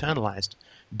universalized and internalized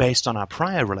based on our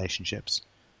prior relationships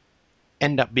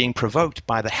end up being provoked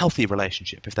by the healthy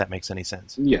relationship, if that makes any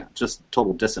sense. Yeah, just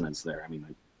total dissonance there. I mean,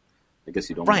 I guess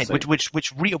you don't right, want to say.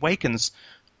 which reawakens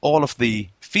all of the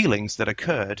feelings that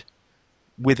occurred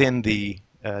within the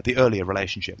earlier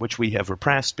relationship, which we have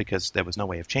repressed because there was no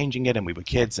way of changing it, and we were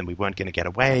kids, and we weren't going to get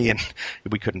away, and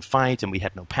we couldn't fight, and we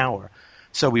had no power.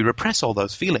 So we repress all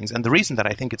those feelings, and the reason that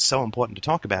I think it's so important to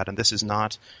talk about, and this is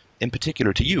not in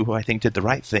particular to you, who I think did the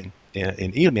right thing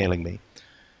in emailing me,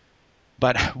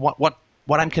 but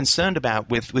what I'm concerned about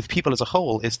with people as a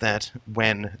whole is that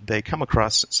when they come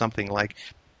across something like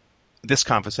this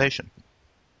conversation,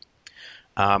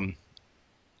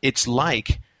 it's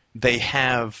like they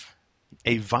have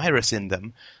a virus in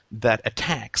them that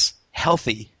attacks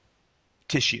healthy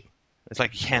tissue. It's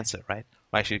like cancer, right?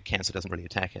 Well, actually, cancer doesn't really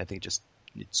attack it. I think it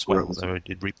swells or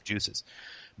it reproduces.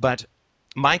 But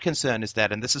my concern is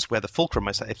that, and this is where the fulcrum,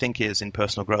 I think, is in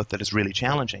personal growth that is really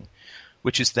challenging,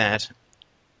 which is that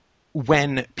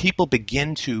when people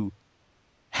begin to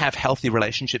have healthy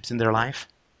relationships in their life,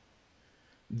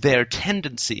 their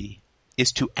tendency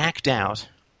is to act out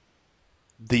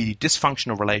the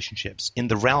dysfunctional relationships in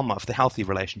the realm of the healthy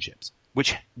relationships,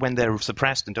 which when they're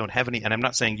suppressed and don't have any, and I'm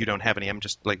not saying you don't have any, I'm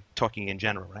just like talking in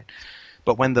general, right?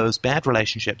 But when those bad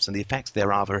relationships and the effects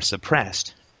thereof are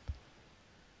suppressed,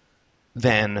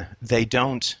 then they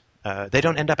don't they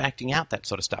don't end up acting out that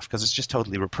sort of stuff because it's just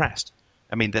totally repressed.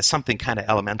 I mean, there's something kind of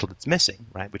elemental that's missing,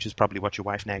 right, which is probably what your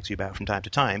wife nags you about from time to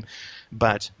time,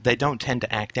 but they don't tend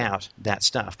to act out that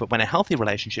stuff. But when a healthy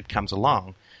relationship comes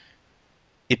along,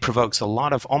 it provokes a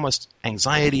lot of almost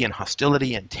anxiety and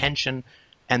hostility and tension,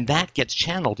 and that gets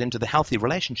channeled into the healthy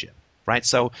relationship, right?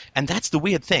 So, and that's the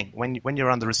weird thing when you're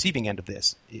on the receiving end of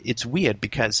this. It's weird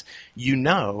because you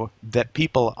know that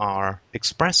people are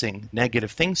expressing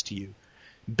negative things to you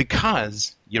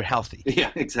because you're healthy.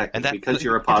 Yeah, exactly. And that, because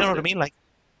you're a positive. You know what I mean? Like,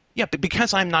 yeah, but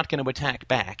because I'm not going to attack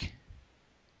back,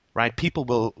 right? People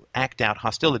will act out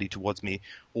hostility towards me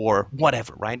or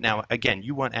whatever, right? Now, again,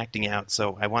 you weren't acting out,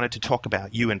 so I wanted to talk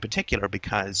about you in particular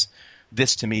because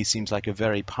this to me seems like a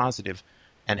very positive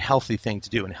and healthy thing to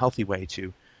do and a healthy way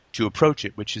to approach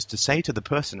it, which is to say to the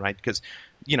person, right? Because,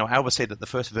 you know, I always say that the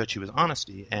first virtue is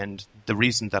honesty, and the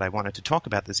reason that I wanted to talk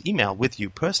about this email with you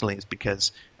personally is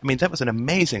because, I mean, that was an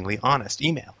amazingly honest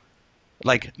email.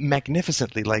 Like,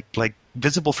 magnificently, like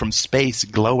visible from space,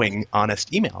 glowing,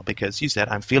 honest email, because you said,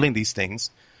 I'm feeling these things,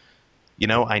 you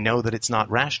know, I know that it's not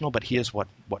rational, but here's what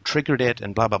triggered it,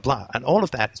 and blah, blah, blah. And all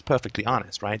of that is perfectly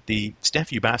honest, right? The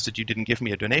Stef, you bastard, you didn't give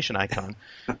me a donation icon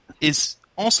is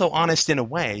also honest in a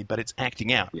way, but it's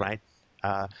acting out, right?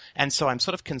 And so I'm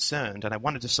sort of concerned, and I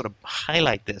wanted to sort of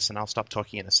highlight this, and I'll stop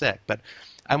talking in a sec, but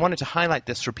I wanted to highlight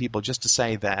this for people just to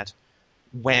say that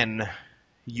when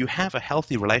you have a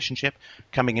healthy relationship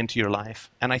coming into your life,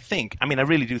 and I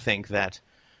really do think that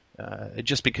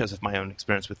just because of my own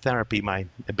experience with therapy, my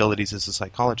abilities as a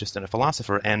psychologist and a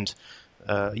philosopher, and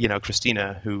you know,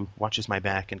 Christina, who watches my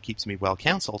back and keeps me well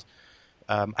counseled,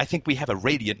 I think we have a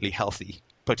radiantly healthy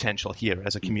potential here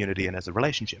as a community and as a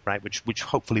relationship, right? Which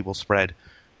hopefully will spread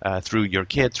through your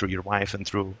kid, through your wife, and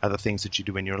through other things that you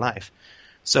do in your life.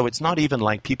 So it's not even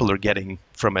like people are getting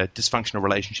from a dysfunctional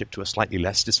relationship to a slightly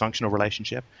less dysfunctional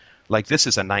relationship. Like, this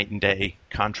is a night and day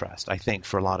contrast, I think,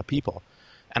 for a lot of people.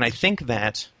 And I think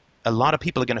that a lot of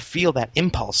people are going to feel that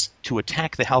impulse to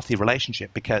attack the healthy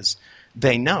relationship because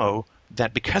they know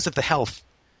that because of the health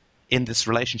in this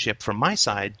relationship from my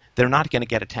side, they're not going to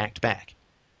get attacked back.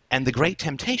 And the great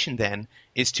temptation then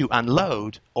is to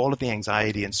unload all of the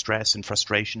anxiety and stress and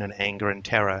frustration and anger and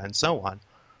terror and so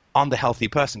on the healthy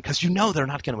person, because you know they're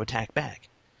not going to attack back.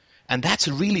 And that's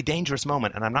a really dangerous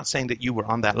moment, and I'm not saying that you were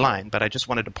on that line, but I just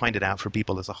wanted to point it out for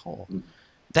people as a whole.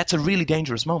 That's a really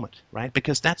dangerous moment, right?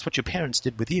 Because that's what your parents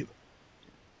did with you,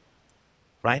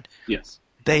 right? Yes.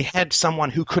 They had someone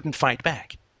who couldn't fight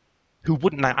back, who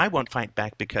wouldn't. I won't fight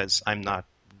back because I'm not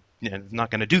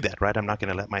going to do that, right? I'm not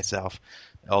going to let myself,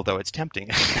 although it's tempting,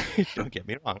 don't get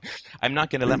me wrong, I'm not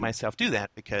going to let myself do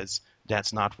that because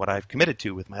that's not what I've committed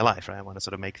to with my life, right? I want to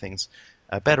sort of make things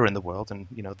better in the world. And,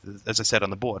 you know, as I said on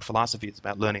the board, philosophy is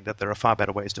about learning that there are far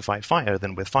better ways to fight fire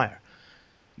than with fire.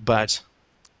 But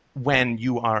when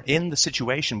you are in the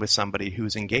situation with somebody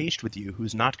who's engaged with you,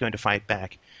 who's not going to fight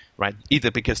back, right,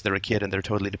 either because they're a kid and they're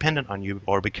totally dependent on you,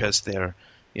 or because they're,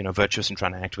 you know, virtuous and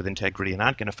trying to act with integrity and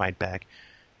aren't going to fight back,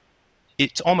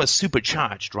 it's almost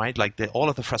supercharged, right? Like all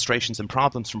of the frustrations and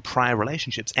problems from prior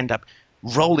relationships end up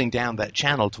rolling down that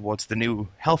channel towards the new,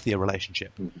 healthier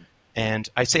relationship. Mm-hmm. And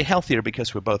I say healthier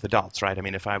because we're both adults, right? I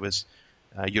mean, if I was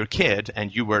your kid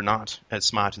and you were not as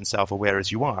smart and self-aware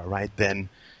as you are, right, then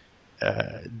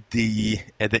the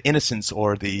innocence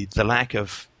or the lack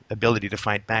of ability to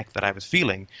fight back that I was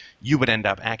feeling, you would end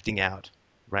up acting out,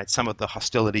 right? Some of the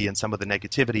hostility and some of the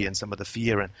negativity and some of the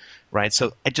fear, and right.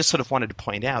 So I just sort of wanted to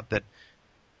point out that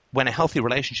when a healthy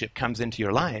relationship comes into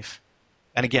your life,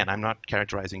 and again, I'm not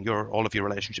characterizing all of your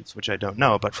relationships, which I don't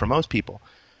know, but for most people,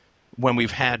 when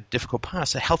we've had difficult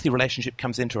pasts, a healthy relationship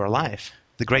comes into our life.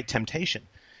 The great temptation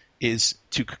is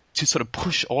to sort of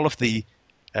push all of the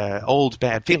old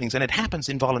bad feelings, and it happens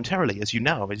involuntarily, as you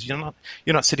know. As you're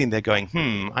not sitting there going,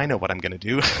 I know what I'm going to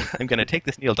do. I'm going to take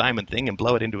this Neil Diamond thing and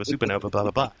blow it into a supernova, blah,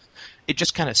 blah, blah. It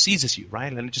just kind of seizes you,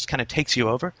 right? And it just kind of takes you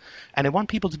over. And I want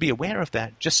people to be aware of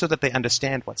that just so that they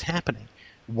understand what's happening,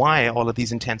 why all of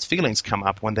these intense feelings come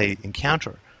up when they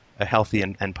encounter a healthy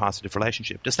and positive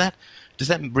relationship. Does that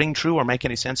ring true or make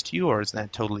any sense to you, or is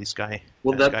that totally sky?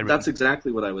 Well, that's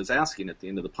exactly what I was asking at the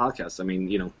end of the podcast. I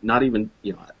mean, not even,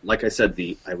 like I said,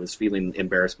 I was feeling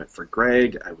embarrassment for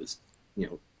Greg. I was,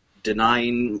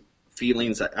 denying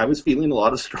feelings. I was feeling a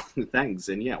lot of strong things,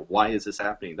 and why is this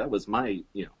happening? That was my,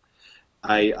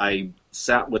 I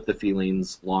sat with the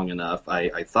feelings long enough.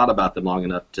 I thought about them long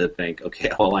enough to think,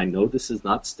 okay, well, I know this is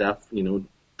not Stef,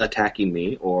 attacking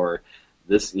me, or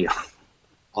this,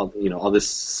 all this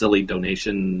silly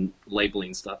donation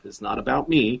labeling stuff is not about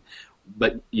me,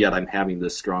 but yet I'm having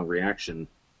this strong reaction.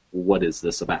 What is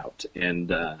this about?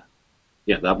 And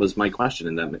Yeah, that was my question,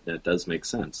 and that does make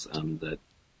sense. That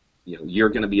you're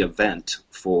going to be a vent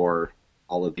for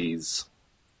all of these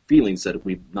feelings that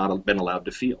we've not been allowed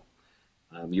to feel.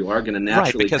 You are going to Right,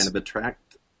 naturally kind because of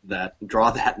attract that,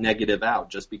 draw that negative out,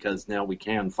 just because now we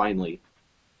can finally.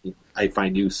 I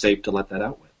find you safe to let that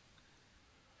out with.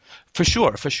 for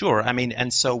sure, for sure. I mean,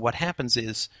 and so what happens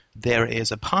is there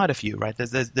is a part of you, right?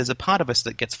 There's a part of us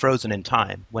that gets frozen in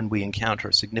time when we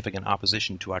encounter significant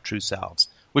opposition to our true selves,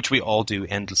 which we all do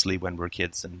endlessly when we're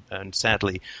kids, and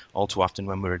sadly, all too often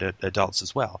when we're adults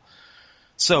as well.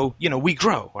 So, we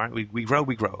grow, right?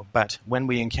 We grow. But when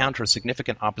we encounter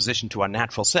significant opposition to our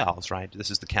natural selves, right?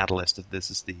 This is the catalyst.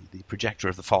 This is the projector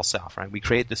of the false self, right? We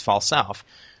create this false self,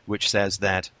 which says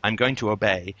that I'm going to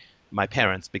obey my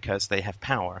parents because they have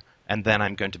power, and then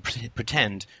I'm going to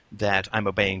pretend that I'm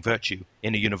obeying virtue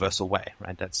in a universal way,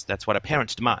 right? That's what our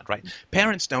parents demand, right?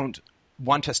 Parents don't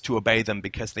want us to obey them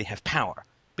because they have power,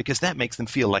 because that makes them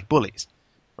feel like bullies,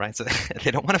 right? So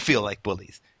they don't want to feel like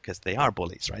bullies because they are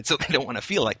bullies, right? So they don't want to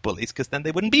feel like bullies because then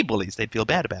they wouldn't be bullies. They'd feel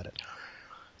bad about it.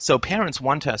 So parents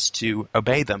want us to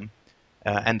obey them,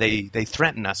 and they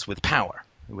threaten us with power,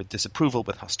 with disapproval,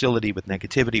 with hostility, with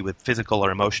negativity, with physical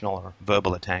or emotional or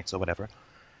verbal attacks or whatever.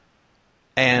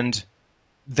 And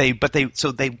they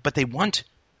want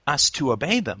us to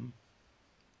obey them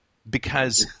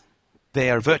because they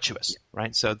are virtuous,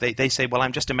 right? So they say, well,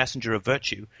 I'm just a messenger of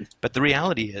virtue. But the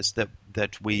reality is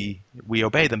that we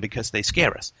obey them because they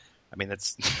scare us. I mean,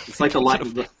 it's like the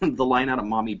line out of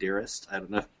Mommy Dearest. I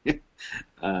don't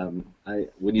know.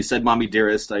 When you said Mommy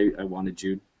Dearest, I wanted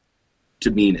you to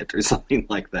mean it or something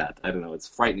like that. I don't know. It's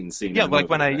a frightening scene. Yeah, like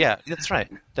that's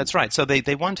right. That's right. So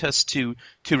they want us to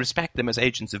respect them as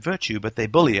agents of virtue, but they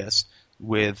bully us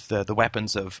with the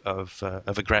weapons of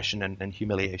aggression and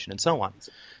humiliation and so on.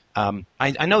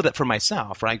 I know that for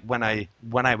myself, right? When I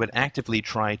would actively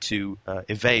try to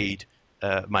evade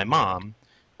my mom,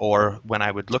 or when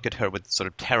I would look at her with sort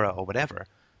of terror or whatever,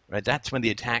 right? That's when the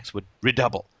attacks would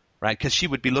redouble, right? Because she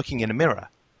would be looking in a mirror,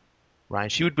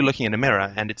 right? She would be looking in a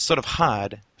mirror, and it's sort of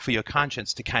hard for your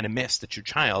conscience to kind of miss that your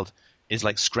child is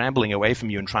like scrambling away from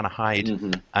you and trying to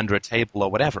hide under a table or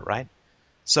whatever, right?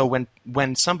 So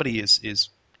when somebody is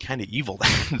kind of evil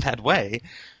that way,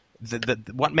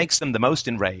 what makes them the most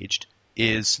enraged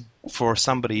is for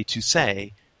somebody to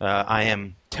say, I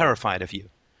am terrified of you.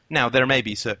 Now, there may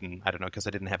be certain, I don't know, because I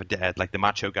didn't have a dad, like the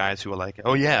macho guys who are like,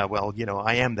 oh yeah, well,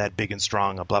 I am that big and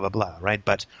strong, or blah, blah, blah, right?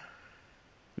 But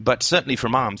certainly for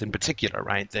moms in particular,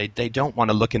 right, they don't want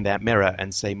to look in that mirror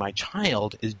and say, my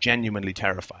child is genuinely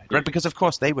terrified, right? Because, of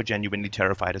course, they were genuinely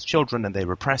terrified as children, and they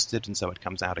repressed it, and so it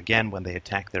comes out again when they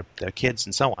attack their kids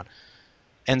and so on.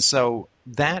 And so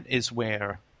that is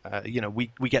where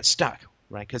we get stuck,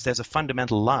 right? Because there's a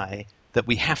fundamental lie that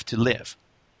we have to live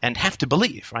and have to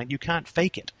believe, right? You can't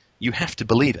fake it. You have to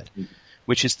believe it,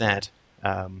 which is that,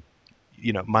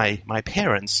 my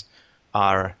parents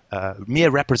are mere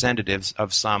representatives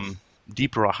of some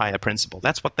deeper or higher principle.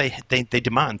 That's what they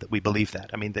demand, that we believe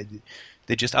that. I mean,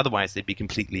 they just, otherwise they'd be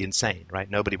completely insane, right?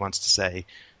 Nobody wants to say,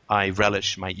 I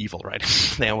relish my evil, right?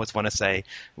 They always want to say,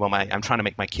 well, I'm trying to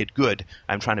make my kid good.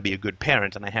 I'm trying to be a good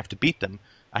parent, and I have to beat them.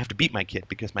 I have to beat my kid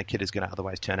because my kid is going to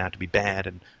otherwise turn out to be bad,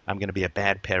 and I'm going to be a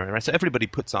bad parent, right? So everybody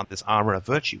puts on this armor of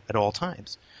virtue at all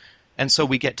times. And so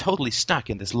we get totally stuck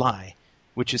in this lie,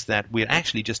 which is that we're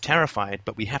actually just terrified,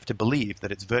 but we have to believe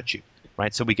that it's virtue,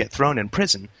 right? So we get thrown in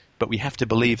prison, but we have to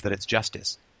believe that it's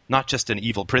justice. Not just an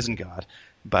evil prison guard,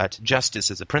 but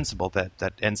justice is a principle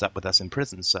that ends up with us in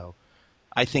prison. So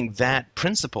I think that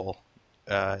principle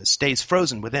stays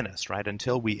frozen within us, right,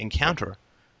 until we encounter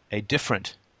a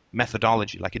different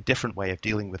methodology, like a different way of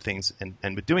dealing with things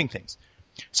and with doing things.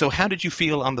 So how did you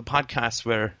feel on the podcasts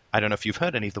where, I don't know if you've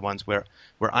heard any of the ones where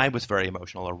I was very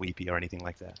emotional or weepy or anything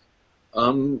like that?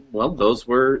 Well, those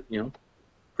were,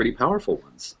 pretty powerful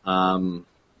ones.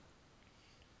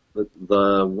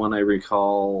 The one I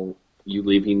recall, you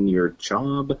leaving your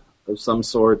job of some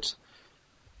sort,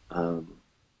 and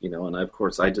of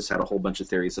course I just had a whole bunch of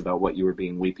theories about what you were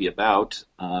being weepy about.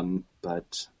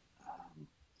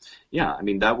 Yeah, I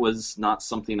mean, that was not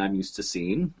something I'm used to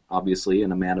seeing, obviously,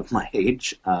 in a man of my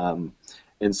age. And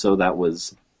so that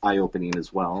was eye-opening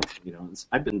as well.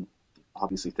 I've been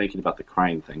obviously thinking about the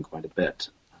crying thing quite a bit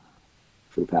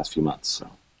for the past few months.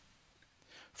 So,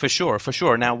 For sure, for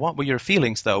sure. Now, what were your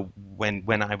feelings though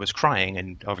when I was crying?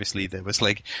 And obviously, there was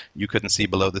like you couldn't see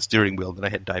below the steering wheel that I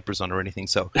had diapers on or anything.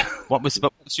 So, what was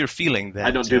your feeling? That I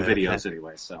don't do videos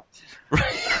anyway, so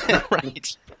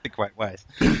right, quite wise.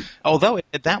 Although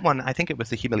that one, I think it was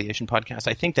the humiliation podcast.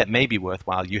 I think that may be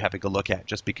worthwhile you having a look at,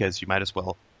 just because you might as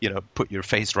well put your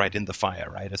face right in the fire,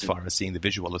 right, as far as seeing the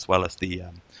visual as well as the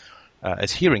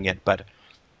as hearing it, but.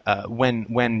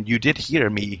 When you did hear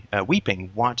me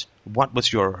weeping, what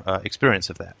was your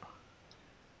experience of that?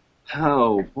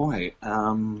 Oh boy,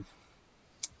 I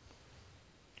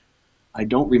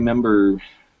don't remember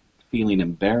feeling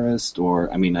embarrassed,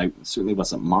 or I certainly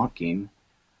wasn't mocking.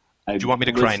 Do you want me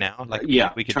to cry now? Like,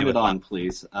 yeah, we could turn do it on,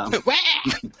 please.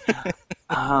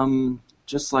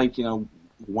 Just like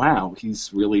wow,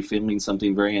 he's really feeling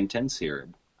something very intense here.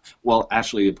 Well,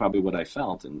 actually, probably what I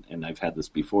felt, and I've had this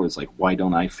before, is like, why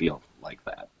don't I feel like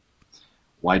that?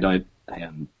 Why don't I?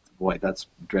 And boy, that's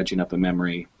dredging up a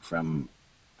memory from,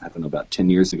 I don't know, about 10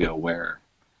 years ago, where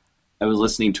I was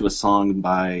listening to a song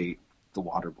by the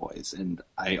Waterboys, and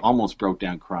I almost broke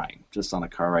down crying just on a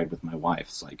car ride with my wife.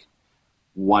 It's like,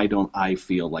 why don't I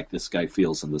feel like this guy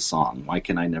feels in the song? Why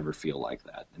can I never feel like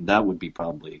that? And that would be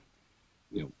probably,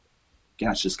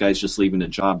 gosh, this guy's just leaving a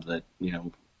job that,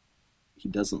 he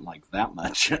doesn't like that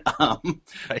much.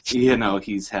 Right.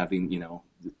 He's having,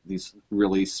 these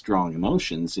really strong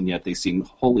emotions, and yet they seem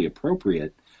wholly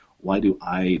appropriate. Why do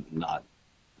I not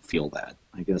feel that?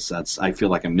 I guess I feel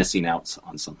like I'm missing out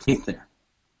on something there.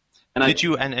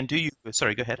 And do you,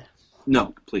 sorry, go ahead.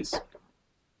 No, please.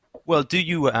 Well, do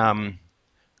you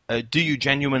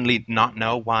genuinely not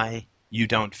know why you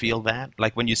don't feel that?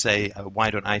 Like when you say,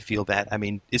 why don't I feel that? I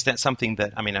mean, is that something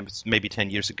that, maybe 10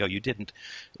 years ago you didn't.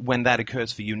 When that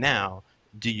occurs for you now,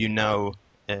 do you know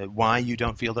why you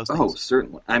don't feel those things? Oh,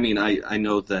 certainly. I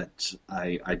know that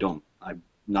I'm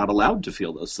not allowed to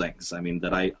feel those things.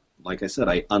 Like I said,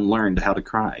 I unlearned how to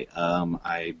cry.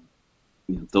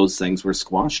 Those things were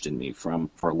squashed in me for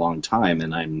a long time,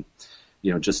 and I'm,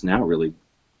 just now really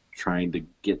trying to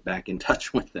get back in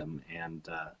touch with them. And,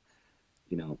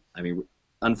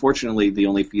 unfortunately, the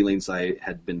only feelings I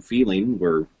had been feeling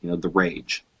were, the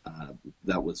rage.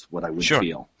 That was what I would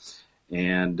feel.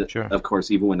 And, of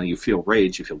course, even when you feel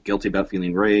rage, you feel guilty about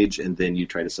feeling rage, and then you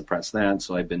try to suppress that.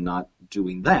 So I've been not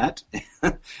doing that.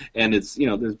 And it's,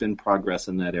 there's been progress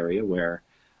in that area where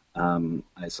I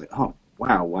was like, oh,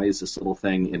 wow, why is this little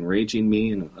thing enraging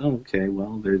me? And, oh, okay,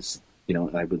 well, there's,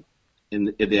 I would,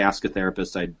 in the Ask a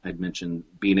Therapist, I'd mentioned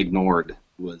being ignored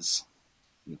was,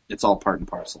 it's all part and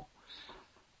parcel.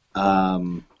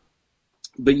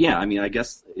 But yeah, I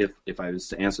guess if I was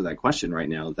to answer that question right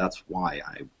now, that's why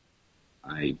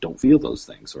I don't feel those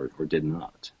things or did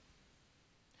not.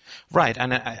 Right,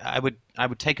 and I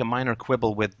would take a minor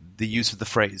quibble with the use of the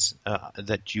phrase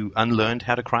that you unlearned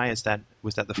how to cry. Was that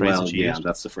the phrase that you used? Yeah,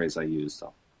 that's the phrase I used.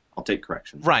 So I'll take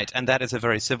correction. Right, and that is a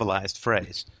very civilized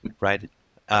phrase, right?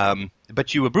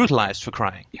 But you were brutalized for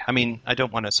crying. Yeah. I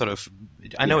don't want to sort of.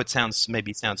 I know it sounds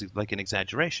like an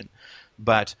exaggeration,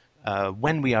 but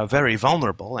when we are very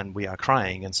vulnerable and we are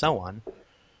crying and so on,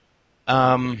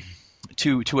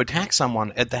 to attack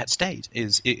someone at that state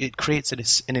it creates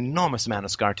an enormous amount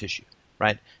of scar tissue,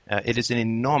 right? It is an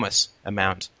enormous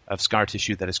amount of scar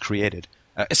tissue that is created,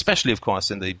 especially, of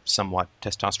course, in the somewhat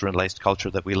testosterone-laced culture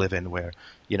that we live in, where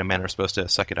men are supposed to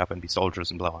suck it up and be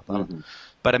soldiers and blah blah blah. Mm-hmm.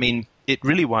 But it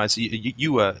really was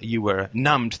you were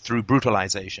numbed through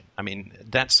brutalization.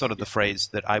 That's sort of the phrase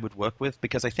that I would work with,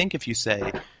 because I think if you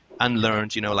say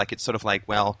unlearned, like it's sort of like,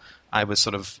 well, I was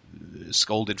sort of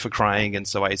scolded for crying, and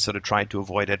so I sort of tried to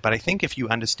avoid it. But I think if you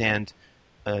understand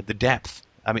the depth,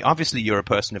 obviously you're a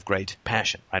person of great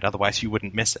passion, right? Otherwise you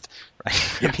wouldn't miss it,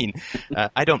 right?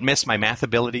 I don't miss my math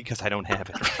ability because I don't have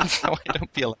it, right? So I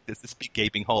don't feel like there's this big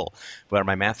gaping hole where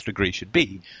my math degree should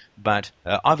be. But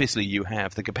obviously you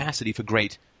have the capacity for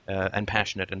great and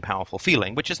passionate and powerful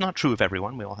feeling, which is not true of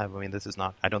everyone. We all have. This is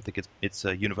not. I don't think it's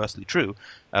universally true.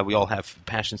 We all have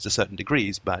passions to certain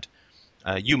degrees, but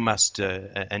you must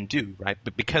and do, right?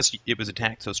 But because it was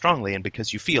attacked so strongly, and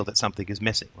because you feel that something is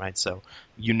missing, right? So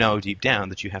deep down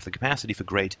that you have the capacity for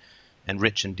great and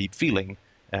rich and deep feeling,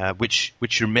 which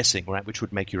you're missing, right? Which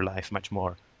would make your life much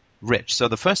more rich. So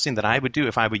the first thing that I would do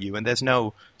if I were you, and there's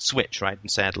no switch, right?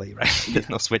 And sadly, right, there's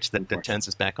no switch that turns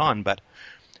us back on, but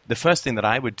the first thing that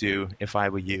I would do if I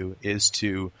were you is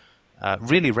to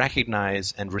really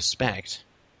recognize and respect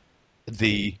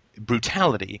the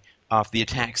brutality of the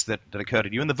attacks that occurred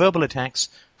at you, and the verbal attacks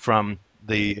from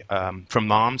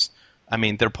moms.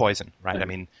 They're poison,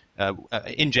 right?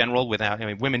 in general,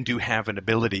 women do have an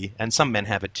ability, and some men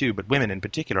have it too, but women in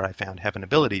particular, I found, have an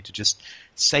ability to just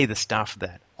say the stuff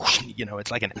that,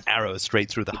 it's like an arrow straight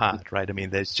through the heart, right? I mean,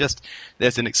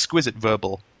 there's an exquisite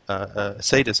verbal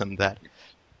sadism that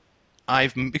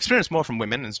I've experienced more from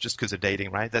women, and it's just because of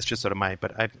dating, right? That's just sort of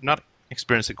but I've not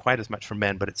experienced it quite as much from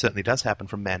men, but it certainly does happen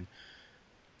from men,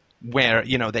 where,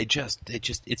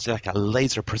 it's like a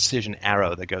laser precision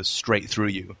arrow that goes straight through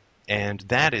you. And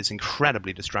that is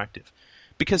incredibly destructive,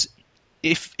 because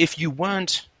if you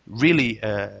weren't really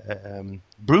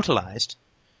brutalized,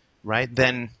 right,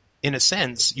 then in a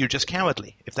sense you're just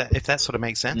cowardly. If that sort of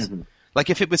makes sense. Mm-hmm. Like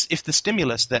if the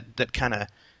stimulus that kind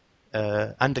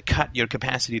of undercut your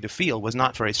capacity to feel was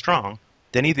not very strong,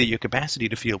 then either your capacity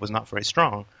to feel was not very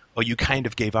strong, or you kind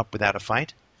of gave up without a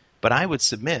fight. But I would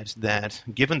submit that,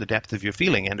 given the depth of your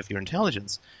feeling and of your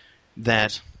intelligence,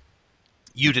 that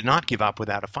you did not give up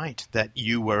without a fight, that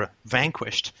you were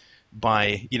vanquished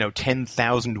by,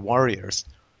 10,000 warriors,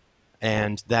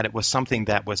 and that it was something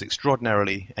that was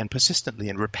extraordinarily and persistently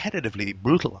and repetitively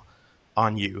brutal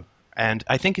on you. And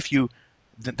I think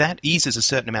that eases a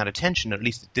certain amount of tension, at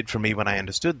least it did for me when I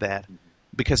understood that,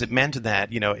 because it meant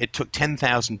that, it took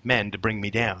 10,000 men to bring me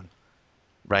down,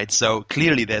 right? So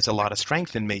clearly there's a lot of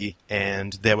strength in me,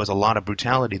 and there was a lot of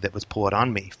brutality that was poured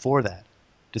on me for that.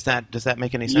 Does that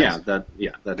make any sense?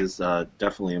 That is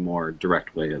definitely a more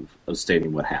direct way of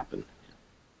stating what happened.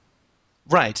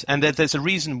 Right, and there's a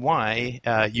reason why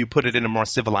you put it in a more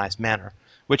civilized manner,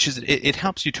 which is it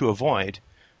helps you to avoid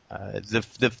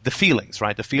the feelings,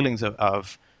 right? The feelings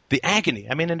of the agony.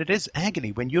 I mean, and it is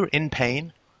agony when you're in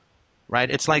pain, right?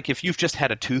 It's like if you've just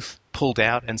had a tooth pulled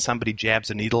out and somebody jabs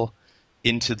a needle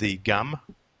into the gum.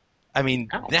 I mean,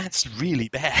 Ow. That's really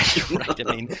bad, right?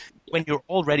 I mean, when you're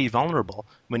already vulnerable,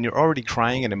 when you're already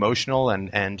crying and emotional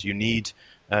and you need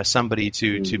somebody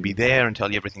to be there and tell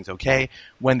you everything's okay,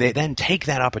 when they then take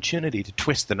that opportunity to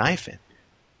twist the knife in,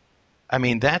 I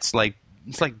mean, it's like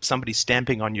somebody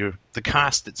stamping on the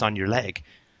cast that's on your leg,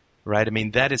 right? I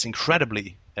mean, that is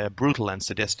incredibly brutal and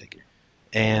sadistic.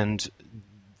 And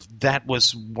that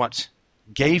was what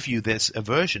gave you this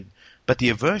aversion. But the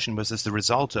aversion was as the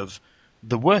result of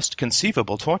the worst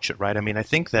conceivable torture, right? I mean, I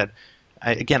think that,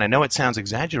 again, I know it sounds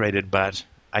exaggerated, but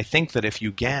I think that if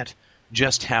you get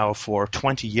just how for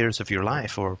 20 years of your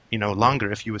life, or,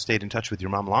 longer if you stayed in touch with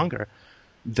your mom longer,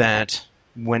 that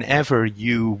whenever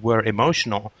you were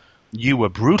emotional, you were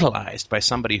brutalized by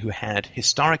somebody who had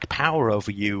historic power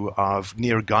over you of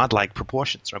near godlike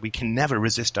proportions, right? We can never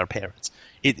resist our parents.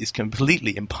 It is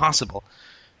completely impossible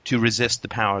to resist the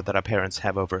power that our parents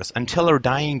have over us until our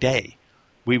dying day.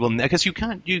 We will, because you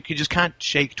just can't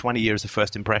shake 20 years of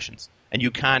first impressions, and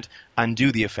you can't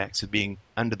undo the effects of being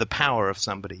under the power of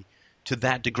somebody to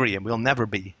that degree, and we'll never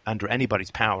be under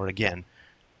anybody's power again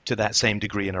to that same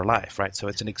degree in our life, right? So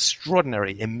it's an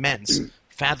extraordinary, immense,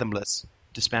 fathomless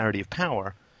disparity of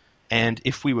power, and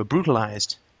if we were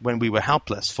brutalized when we were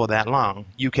helpless for that long,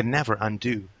 you can never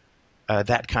undo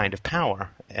that kind of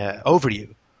power over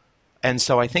you. And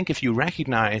so I think if you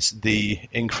recognize the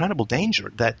incredible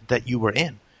danger that you were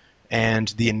in and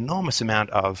the enormous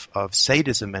amount of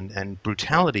sadism and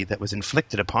brutality that was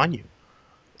inflicted upon you,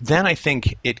 then I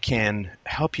think it can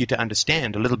help you to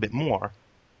understand a little bit more,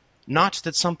 not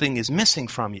that something is missing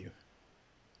from you,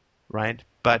 right,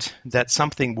 but that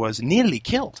something was nearly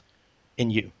killed in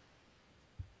you.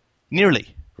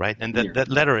 Nearly, right? And that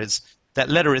letter is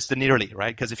the nearly,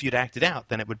 right? Because if you'd acted out,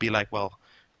 then it would be like, well,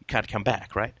 you can't come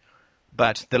back, right?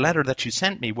 But the letter that you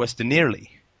sent me was the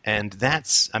nearly, and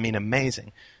that's, I mean,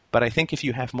 amazing. But I think if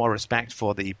you have more respect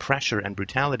for the pressure and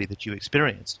brutality that you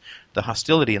experienced, the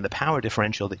hostility and the power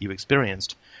differential that you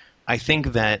experienced, I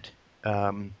think that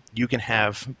you can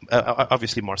have,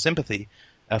 obviously, more sympathy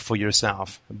for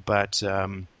yourself. But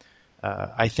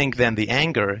I think then the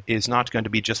anger is not going to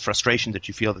be just frustration that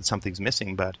you feel that something's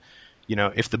missing. But,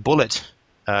 if the bullet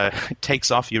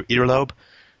takes off your earlobe,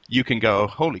 you can go,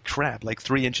 holy crap, like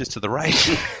 3 inches to the right,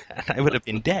 and I would have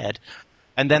been dead.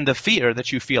 And then the fear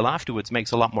that you feel afterwards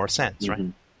makes a lot more sense, right?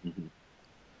 Mm-hmm. Mm-hmm.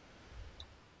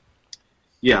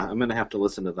 Yeah, I'm going to have to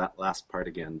listen to that last part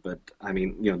again. But, I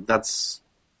mean, that's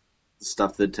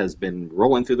stuff that has been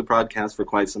rolling through the podcast for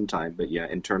quite some time. But, yeah,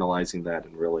 internalizing that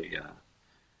and really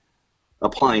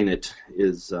applying it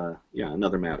is,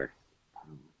 another matter.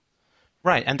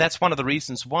 Right, and that's one of the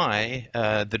reasons why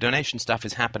the donation stuff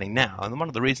is happening now. And one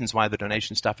of the reasons why the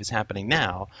donation stuff is happening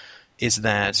now is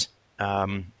that,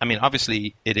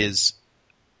 obviously it is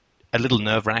a little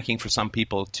nerve-wracking for some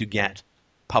people to get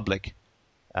public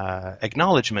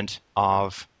acknowledgement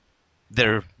of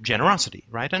their generosity,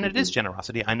 right? And it is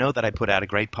generosity. I know that I put out a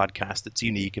great podcast that's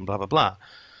unique and blah, blah, blah.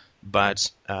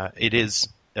 but it is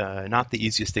not the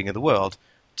easiest thing in the world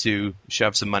to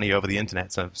shove some money over the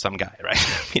internet to some guy, right?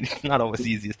 I mean, it's not always the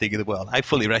easiest thing in the world. I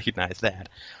fully recognize that.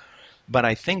 But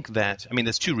I think that, I mean,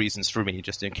 there's two reasons for me,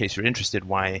 just in case you're interested,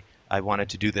 why I wanted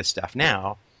to do this stuff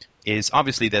now, is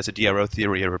obviously there's a DRO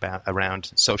theory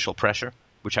around social pressure,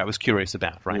 which I was curious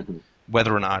about, right? Mm-hmm.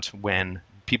 Whether or not when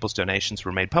people's donations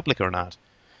were made public or not,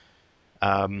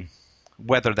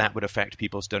 whether that would affect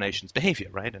people's donations behavior,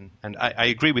 right? And I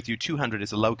agree with you, 200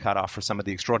 is a low cutoff for some of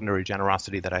the extraordinary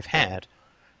generosity that I've had.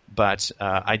 But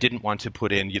I didn't want to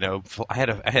put in, I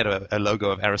had a logo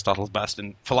of Aristotle's bust,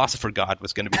 and philosopher God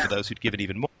was going to be for those who'd given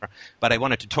even more. But I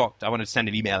wanted to send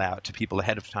an email out to people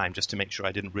ahead of time just to make sure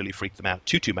I didn't really freak them out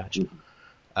too much.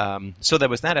 So there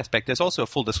was that aspect. There's also a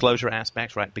full disclosure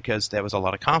aspect, right? Because there was a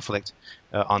lot of conflict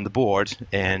on the board,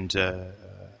 and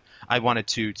I wanted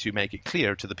to make it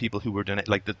clear to the people who were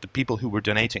the people who were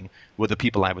donating were the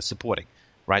people I was supporting.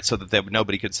 Right, so that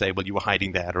nobody could say, well, you were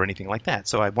hiding that or anything like that.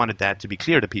 So I wanted that to be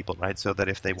clear to people, right, so that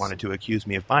if they wanted to accuse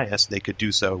me of bias, they could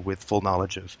do so with full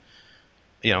knowledge of,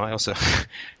 I also, the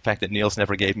fact that Niels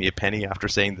never gave me a penny after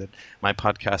saying that my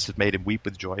podcast had made him weep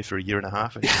with joy for a year and a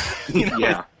half.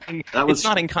 Yeah, it's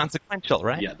not inconsequential,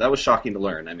 right? Yeah, that was shocking to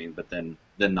learn. I mean, but then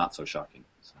not so shocking.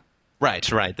 So.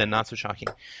 Right, then not so shocking.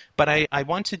 But I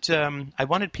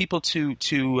wanted people to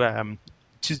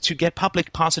get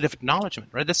public positive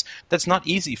acknowledgement, right? That's not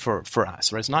easy for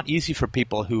us, right? It's not easy for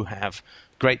people who have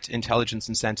great intelligence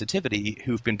and sensitivity,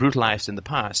 who've been brutalized in the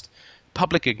past.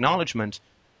 Public acknowledgement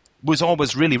was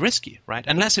always really risky, right?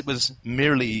 Unless it was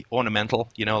merely ornamental,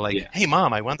 Hey,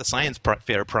 Mom, I won the science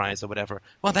fair prize or whatever.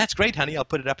 Well, that's great, honey. I'll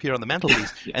put it up here on the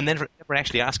mantelpiece, and then never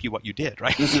actually ask you what you did,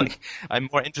 right? It's like I'm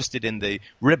more interested in the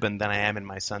ribbon than I am in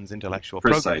my son's intellectual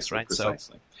progress, right?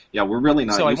 Precisely. So, we're really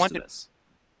not used to this.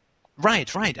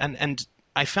 Right, and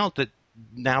I felt that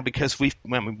now because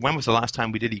when was the last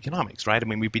time we did economics, right? I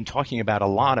mean, we've been talking about a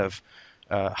lot of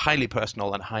highly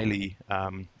personal and highly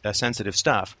sensitive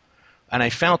stuff, and I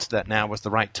felt that now was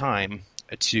the right time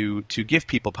to give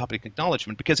people public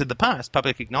acknowledgement, because in the past,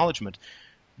 public acknowledgement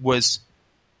was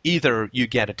either you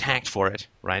get attacked for it,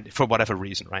 right, for whatever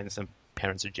reason, right, and some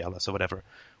parents are jealous or whatever,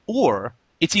 or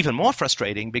it's even more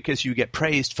frustrating because you get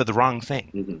praised for the wrong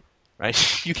thing. Mm-hmm.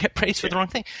 Right? You get praised for the wrong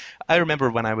thing. I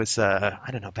remember when I was,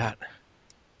 about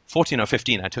 14 or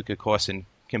 15, I took a course in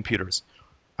computers.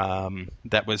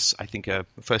 That was, I think, it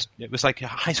was like a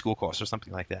high school course or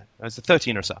something like that. I was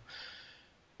 13 or so.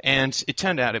 And it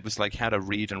turned out it was like how to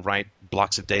read and write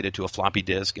blocks of data to a floppy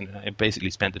disk, and I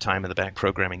basically spent the time in the back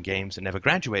programming games and never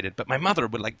graduated. But my mother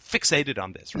would fixated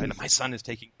on this, right? My son is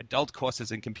taking adult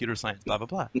courses in computer science, blah, blah,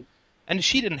 blah. And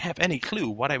she didn't have any clue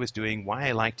what I was doing, why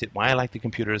I liked it, why I liked the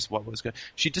computers, what was good.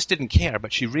 She just didn't care,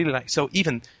 but she really liked. So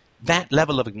even that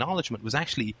level of acknowledgement was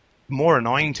actually more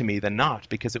annoying to me than not,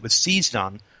 because it was seized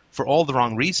on for all the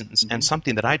wrong reasons, and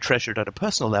something that I treasured at a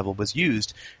personal level was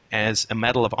used as a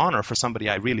medal of honor for somebody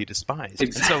I really despised.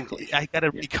 Exactly. And so I got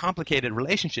a really complicated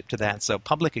relationship to that. So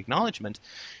public acknowledgement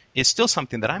is still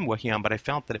something that I'm working on, but I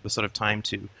felt that it was sort of time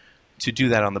to do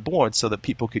that on the board so that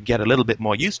people could get a little bit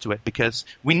more used to it, because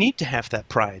we need to have that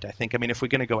pride, I think. I mean, if we're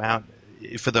going to go out,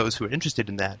 for those who are interested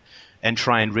in that, and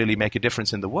try and really make a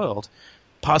difference in the world,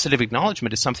 positive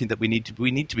acknowledgement is something that we need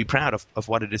to be proud of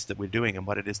what it is that we're doing and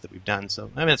what it is that we've done. So,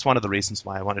 I mean, it's one of the reasons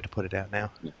why I wanted to put it out now.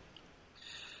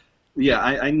 Yeah,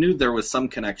 I knew there was some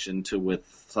connection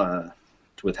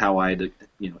with how I'd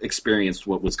experienced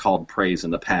what was called praise in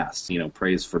the past.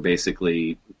 Praise for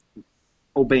basically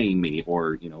obeying me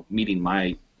or meeting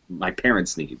my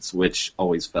parents' needs, which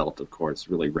always felt, of course,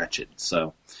 really wretched.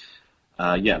 So,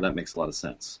 that makes a lot of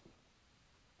sense.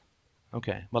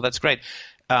 Okay, well, that's great.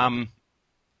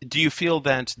 Do you feel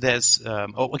that there's,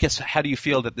 how do you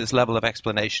feel that this level of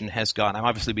explanation has gone? Now,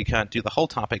 obviously, we can't do the whole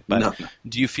topic, but no.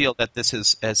 Do you feel that this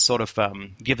has sort of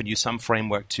given you some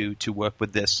framework to work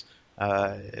with this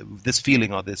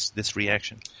feeling or this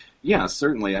reaction? Yeah,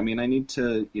 certainly. I mean, I need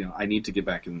to get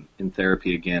back in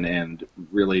therapy again and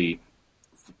really,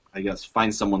 I guess,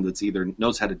 find someone that's either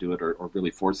knows how to do it or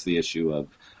really force the issue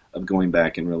of going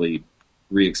back and really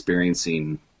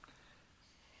re-experiencing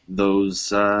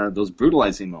those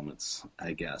brutalizing moments,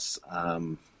 I guess,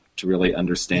 to really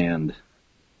understand.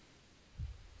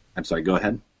 I'm sorry, go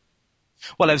ahead.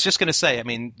 Well, I was just going to say, I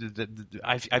mean,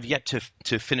 I've yet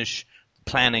to finish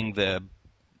planning the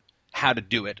how to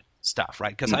do it stuff,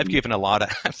 right? Because I've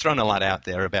thrown a lot out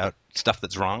there about stuff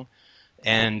that's wrong.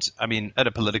 And I mean, at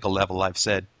a political level, I've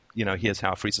said, here's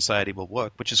how a free society will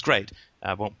work, which is great.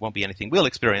 Won't be anything we'll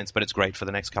experience, but it's great for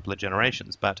the next couple of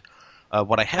generations. But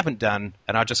what I haven't done,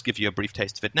 and I'll just give you a brief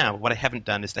taste of it now, what I haven't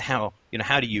done is how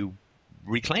do you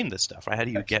reclaim this stuff, right? How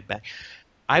do you get back?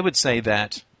 I would say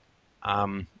that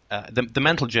the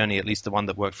mental journey, at least the one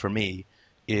that worked for me,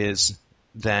 is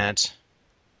that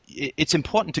it's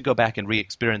important to go back and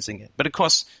re-experiencing it. But of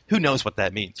course, who knows what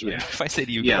that means, right? Yeah. If I say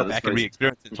to you, go back and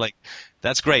re-experience it, it's like,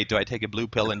 that's great. Do I take a blue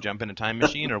pill and jump in a time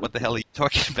machine? Or what the hell are you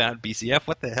talking about, BCF?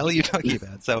 What the hell are you talking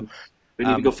about? So I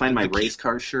need to go find my race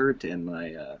car shirt and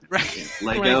my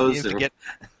Legos.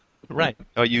 Right.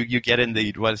 Or you get in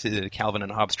the, what is it, Calvin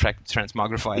and Hobbes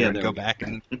transmogrifier and go back.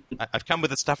 And I've come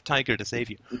with a stuffed tiger to save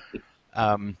you.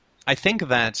 I think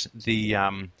that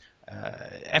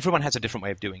everyone has a different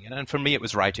way of doing it. And for me, it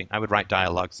was writing. I would write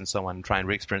dialogues and so on and try and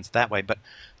re-experience it that way. But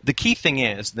the key thing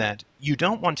is that you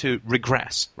don't want to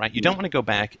regress, right? You don't want to go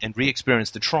back and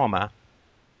re-experience the trauma.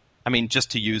 I mean,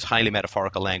 just to use highly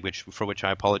metaphorical language, for which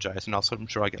I apologize. And also, I'm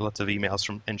sure I get lots of emails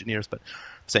from engineers but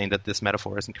saying that this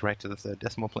metaphor isn't correct to the third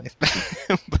decimal place.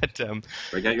 But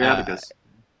break out your abacus.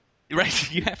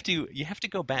 Right. You have to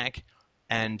go back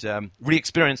and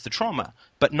re-experience the trauma,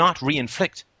 but not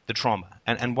re-inflict the trauma.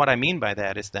 And what I mean by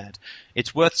that is that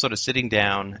it's worth sort of sitting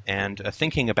down and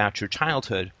thinking about your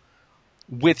childhood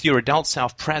with your adult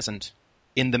self present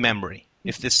in the memory.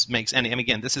 If this makes any... I mean,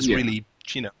 again, this is really,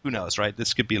 who knows, right?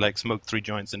 This could be like smoke 3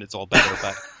 joints and it's all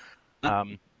better.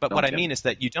 But what I mean is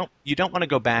that you don't want to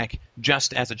go back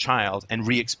just as a child and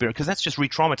re-experience, because that's just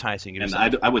re-traumatizing yourself.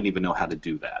 And I wouldn't even know how to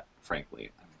do that, frankly.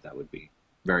 That would be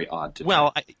very odd to do.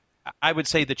 Well, I would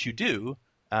say that you do.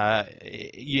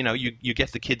 You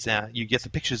get the kids out, you get the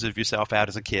pictures of yourself out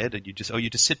as a kid, and you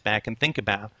just sit back and think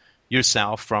about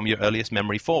yourself from your earliest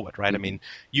memory forward, right? Mm-hmm. I mean,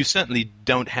 you certainly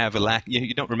don't have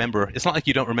you don't remember. It's not like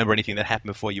you don't remember anything that happened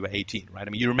before you were 18, right? I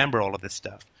mean, you remember all of this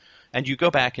stuff, and you go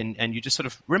back and you just sort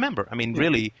of remember. I mean,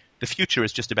 really, the future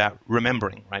is just about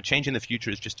remembering, right? Changing the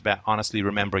future is just about honestly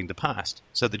remembering the past,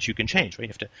 so that you can change, right?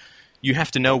 You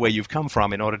have to know where you've come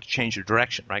from in order to change your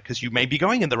direction, right? Because you may be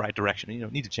going in the right direction, and you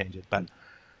don't need to change it, but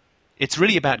it's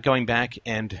really about going back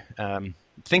and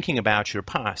thinking about your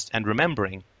past and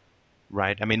remembering,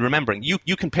 right? I mean, remembering.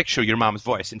 You can picture your mom's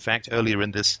voice. In fact, earlier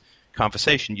in this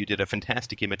conversation, you did a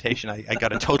fantastic imitation. I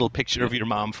got a total picture of your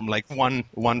mom from like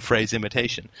one phrase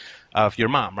imitation of your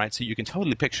mom, right? So you can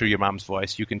totally picture your mom's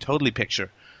voice. You can totally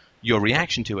picture your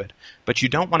reaction to it. But you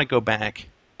don't want to go back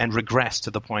and regress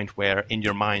to the point where, in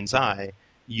your mind's eye,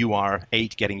 you are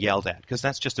 8 getting yelled at, because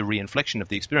that's just a reinfliction of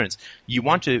the experience. You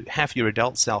want to have your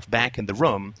adult self back in the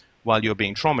room while you're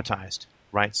being traumatized,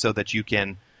 right? So that you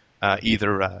can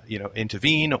either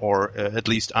intervene or at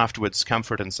least afterwards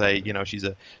comfort and say, she's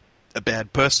a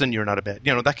bad person, you're not a bad,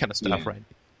 that kind of stuff, right?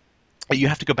 But you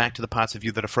have to go back to the parts of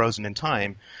you that are frozen in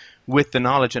time with the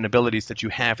knowledge and abilities that you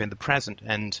have in the present,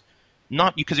 and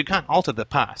not because you can't alter the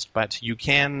past, but you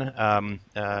can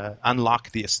unlock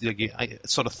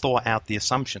sort of thaw out the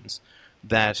assumptions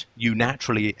that you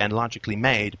naturally and logically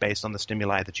made based on the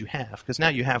stimuli that you have. Because now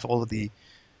you have all of the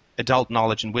adult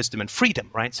knowledge and wisdom and freedom,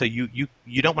 right? So you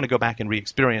don't want to go back and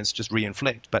re-experience, just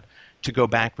re-inflict, but to go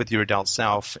back with your adult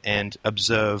self and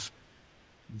observe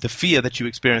the fear that you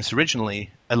experienced originally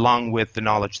along with the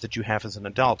knowledge that you have as an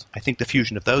adult. I think the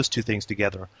fusion of those two things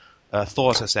together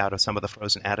thaws us out of some of the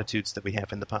frozen attitudes that we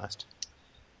have in the past.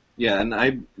 Yeah,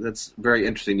 and that's very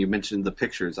interesting. You mentioned the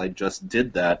pictures. I just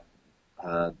did that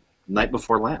night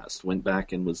before last. Went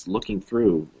back and was looking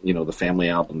through, the family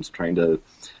albums, trying to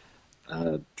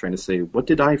say, what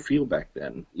did I feel back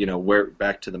then? Where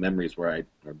back to the memories or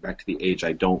back to the age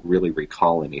I don't really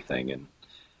recall anything. And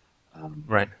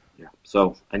right. Yeah,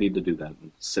 so I need to do that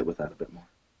and sit with that a bit more.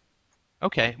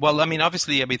 Okay. Well, I mean,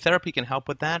 obviously, therapy can help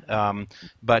with that,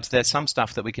 but there's some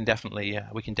stuff that we can definitely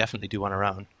do on our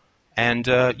own. And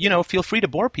feel free to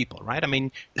bore people, right? I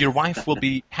mean, your wife will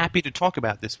be happy to talk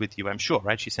about this with you, I'm sure,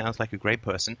 right? She sounds like a great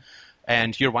person,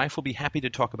 and your wife will be happy to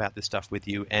talk about this stuff with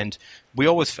you. And I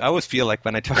always feel like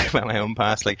when I talk about my own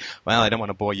past, like, well, I don't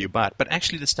want to bore you, but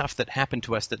actually, the stuff that happened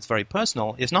to us that's very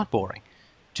personal is not boring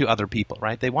to other people,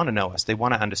 right? They want to know us. They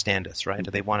want to understand us, right?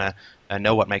 They want to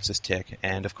know what makes us tick.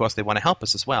 And, of course, they want to help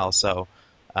us as well. So,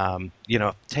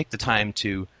 take the time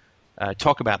to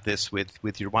talk about this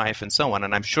with your wife and so on,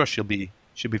 and I'm sure she'll be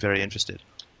very interested.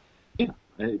 Yeah,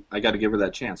 I got to give her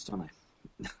that chance, don't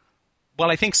I? Well,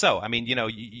 I think so. I mean,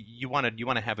 you want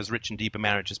to have as rich and deep a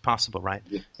marriage as possible, right?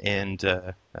 Yeah. And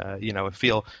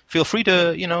feel free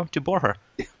to bore her.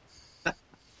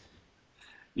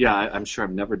 Yeah, I'm sure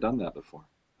I've never done that before.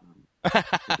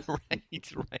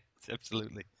 Right,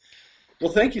 absolutely.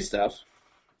 Well, thank you, Stef.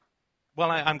 Well,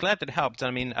 I'm glad that it helped.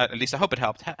 I mean, at least I hope it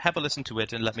helped. Have a listen to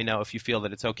it and let me know if you feel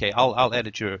that it's okay. I'll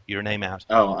edit your name out.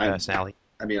 Oh, Sally.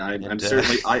 I mean, I'm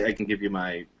certainly. I can give you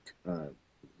my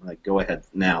go ahead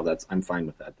now. I'm fine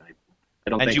with that. I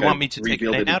don't And think do you want I've me to take the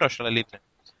revealed name it. out, or shall I leave it?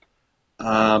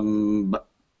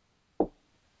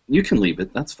 You can leave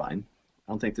it. That's fine.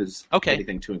 I don't think there's Okay.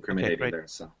 anything too incriminating great. there.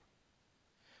 So.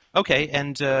 Okay,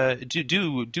 and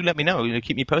do let me know.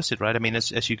 Keep me posted, right? I mean,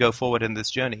 as you go forward in this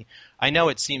journey, I know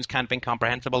it seems kind of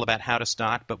incomprehensible about how to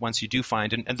start, but once you do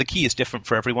find, and the key is different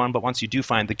for everyone, but once you do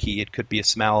find the key, it could be a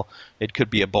smell, it could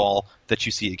be a ball that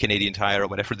you see at Canadian Tire or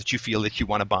whatever that you feel that you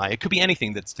want to buy. It could be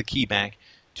anything that's the key back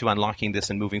to unlocking this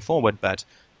and moving forward. But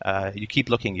you keep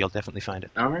looking, you'll definitely find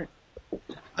it. All right,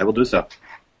 I will do so.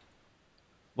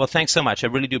 Well, thanks so much. I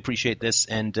really do appreciate this.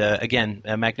 And again,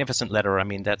 a magnificent letter. I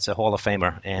mean, that's a Hall of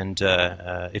Famer. And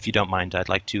if you don't mind, I'd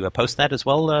like to post that as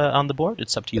well on the board.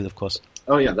 It's up to you, of course.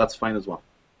 Oh, yeah, that's fine as well.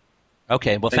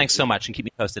 Okay. Well, thanks so much, and keep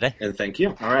me posted, eh? And thank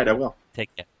you. All right, I will.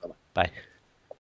 Take care. Bye-bye. Bye.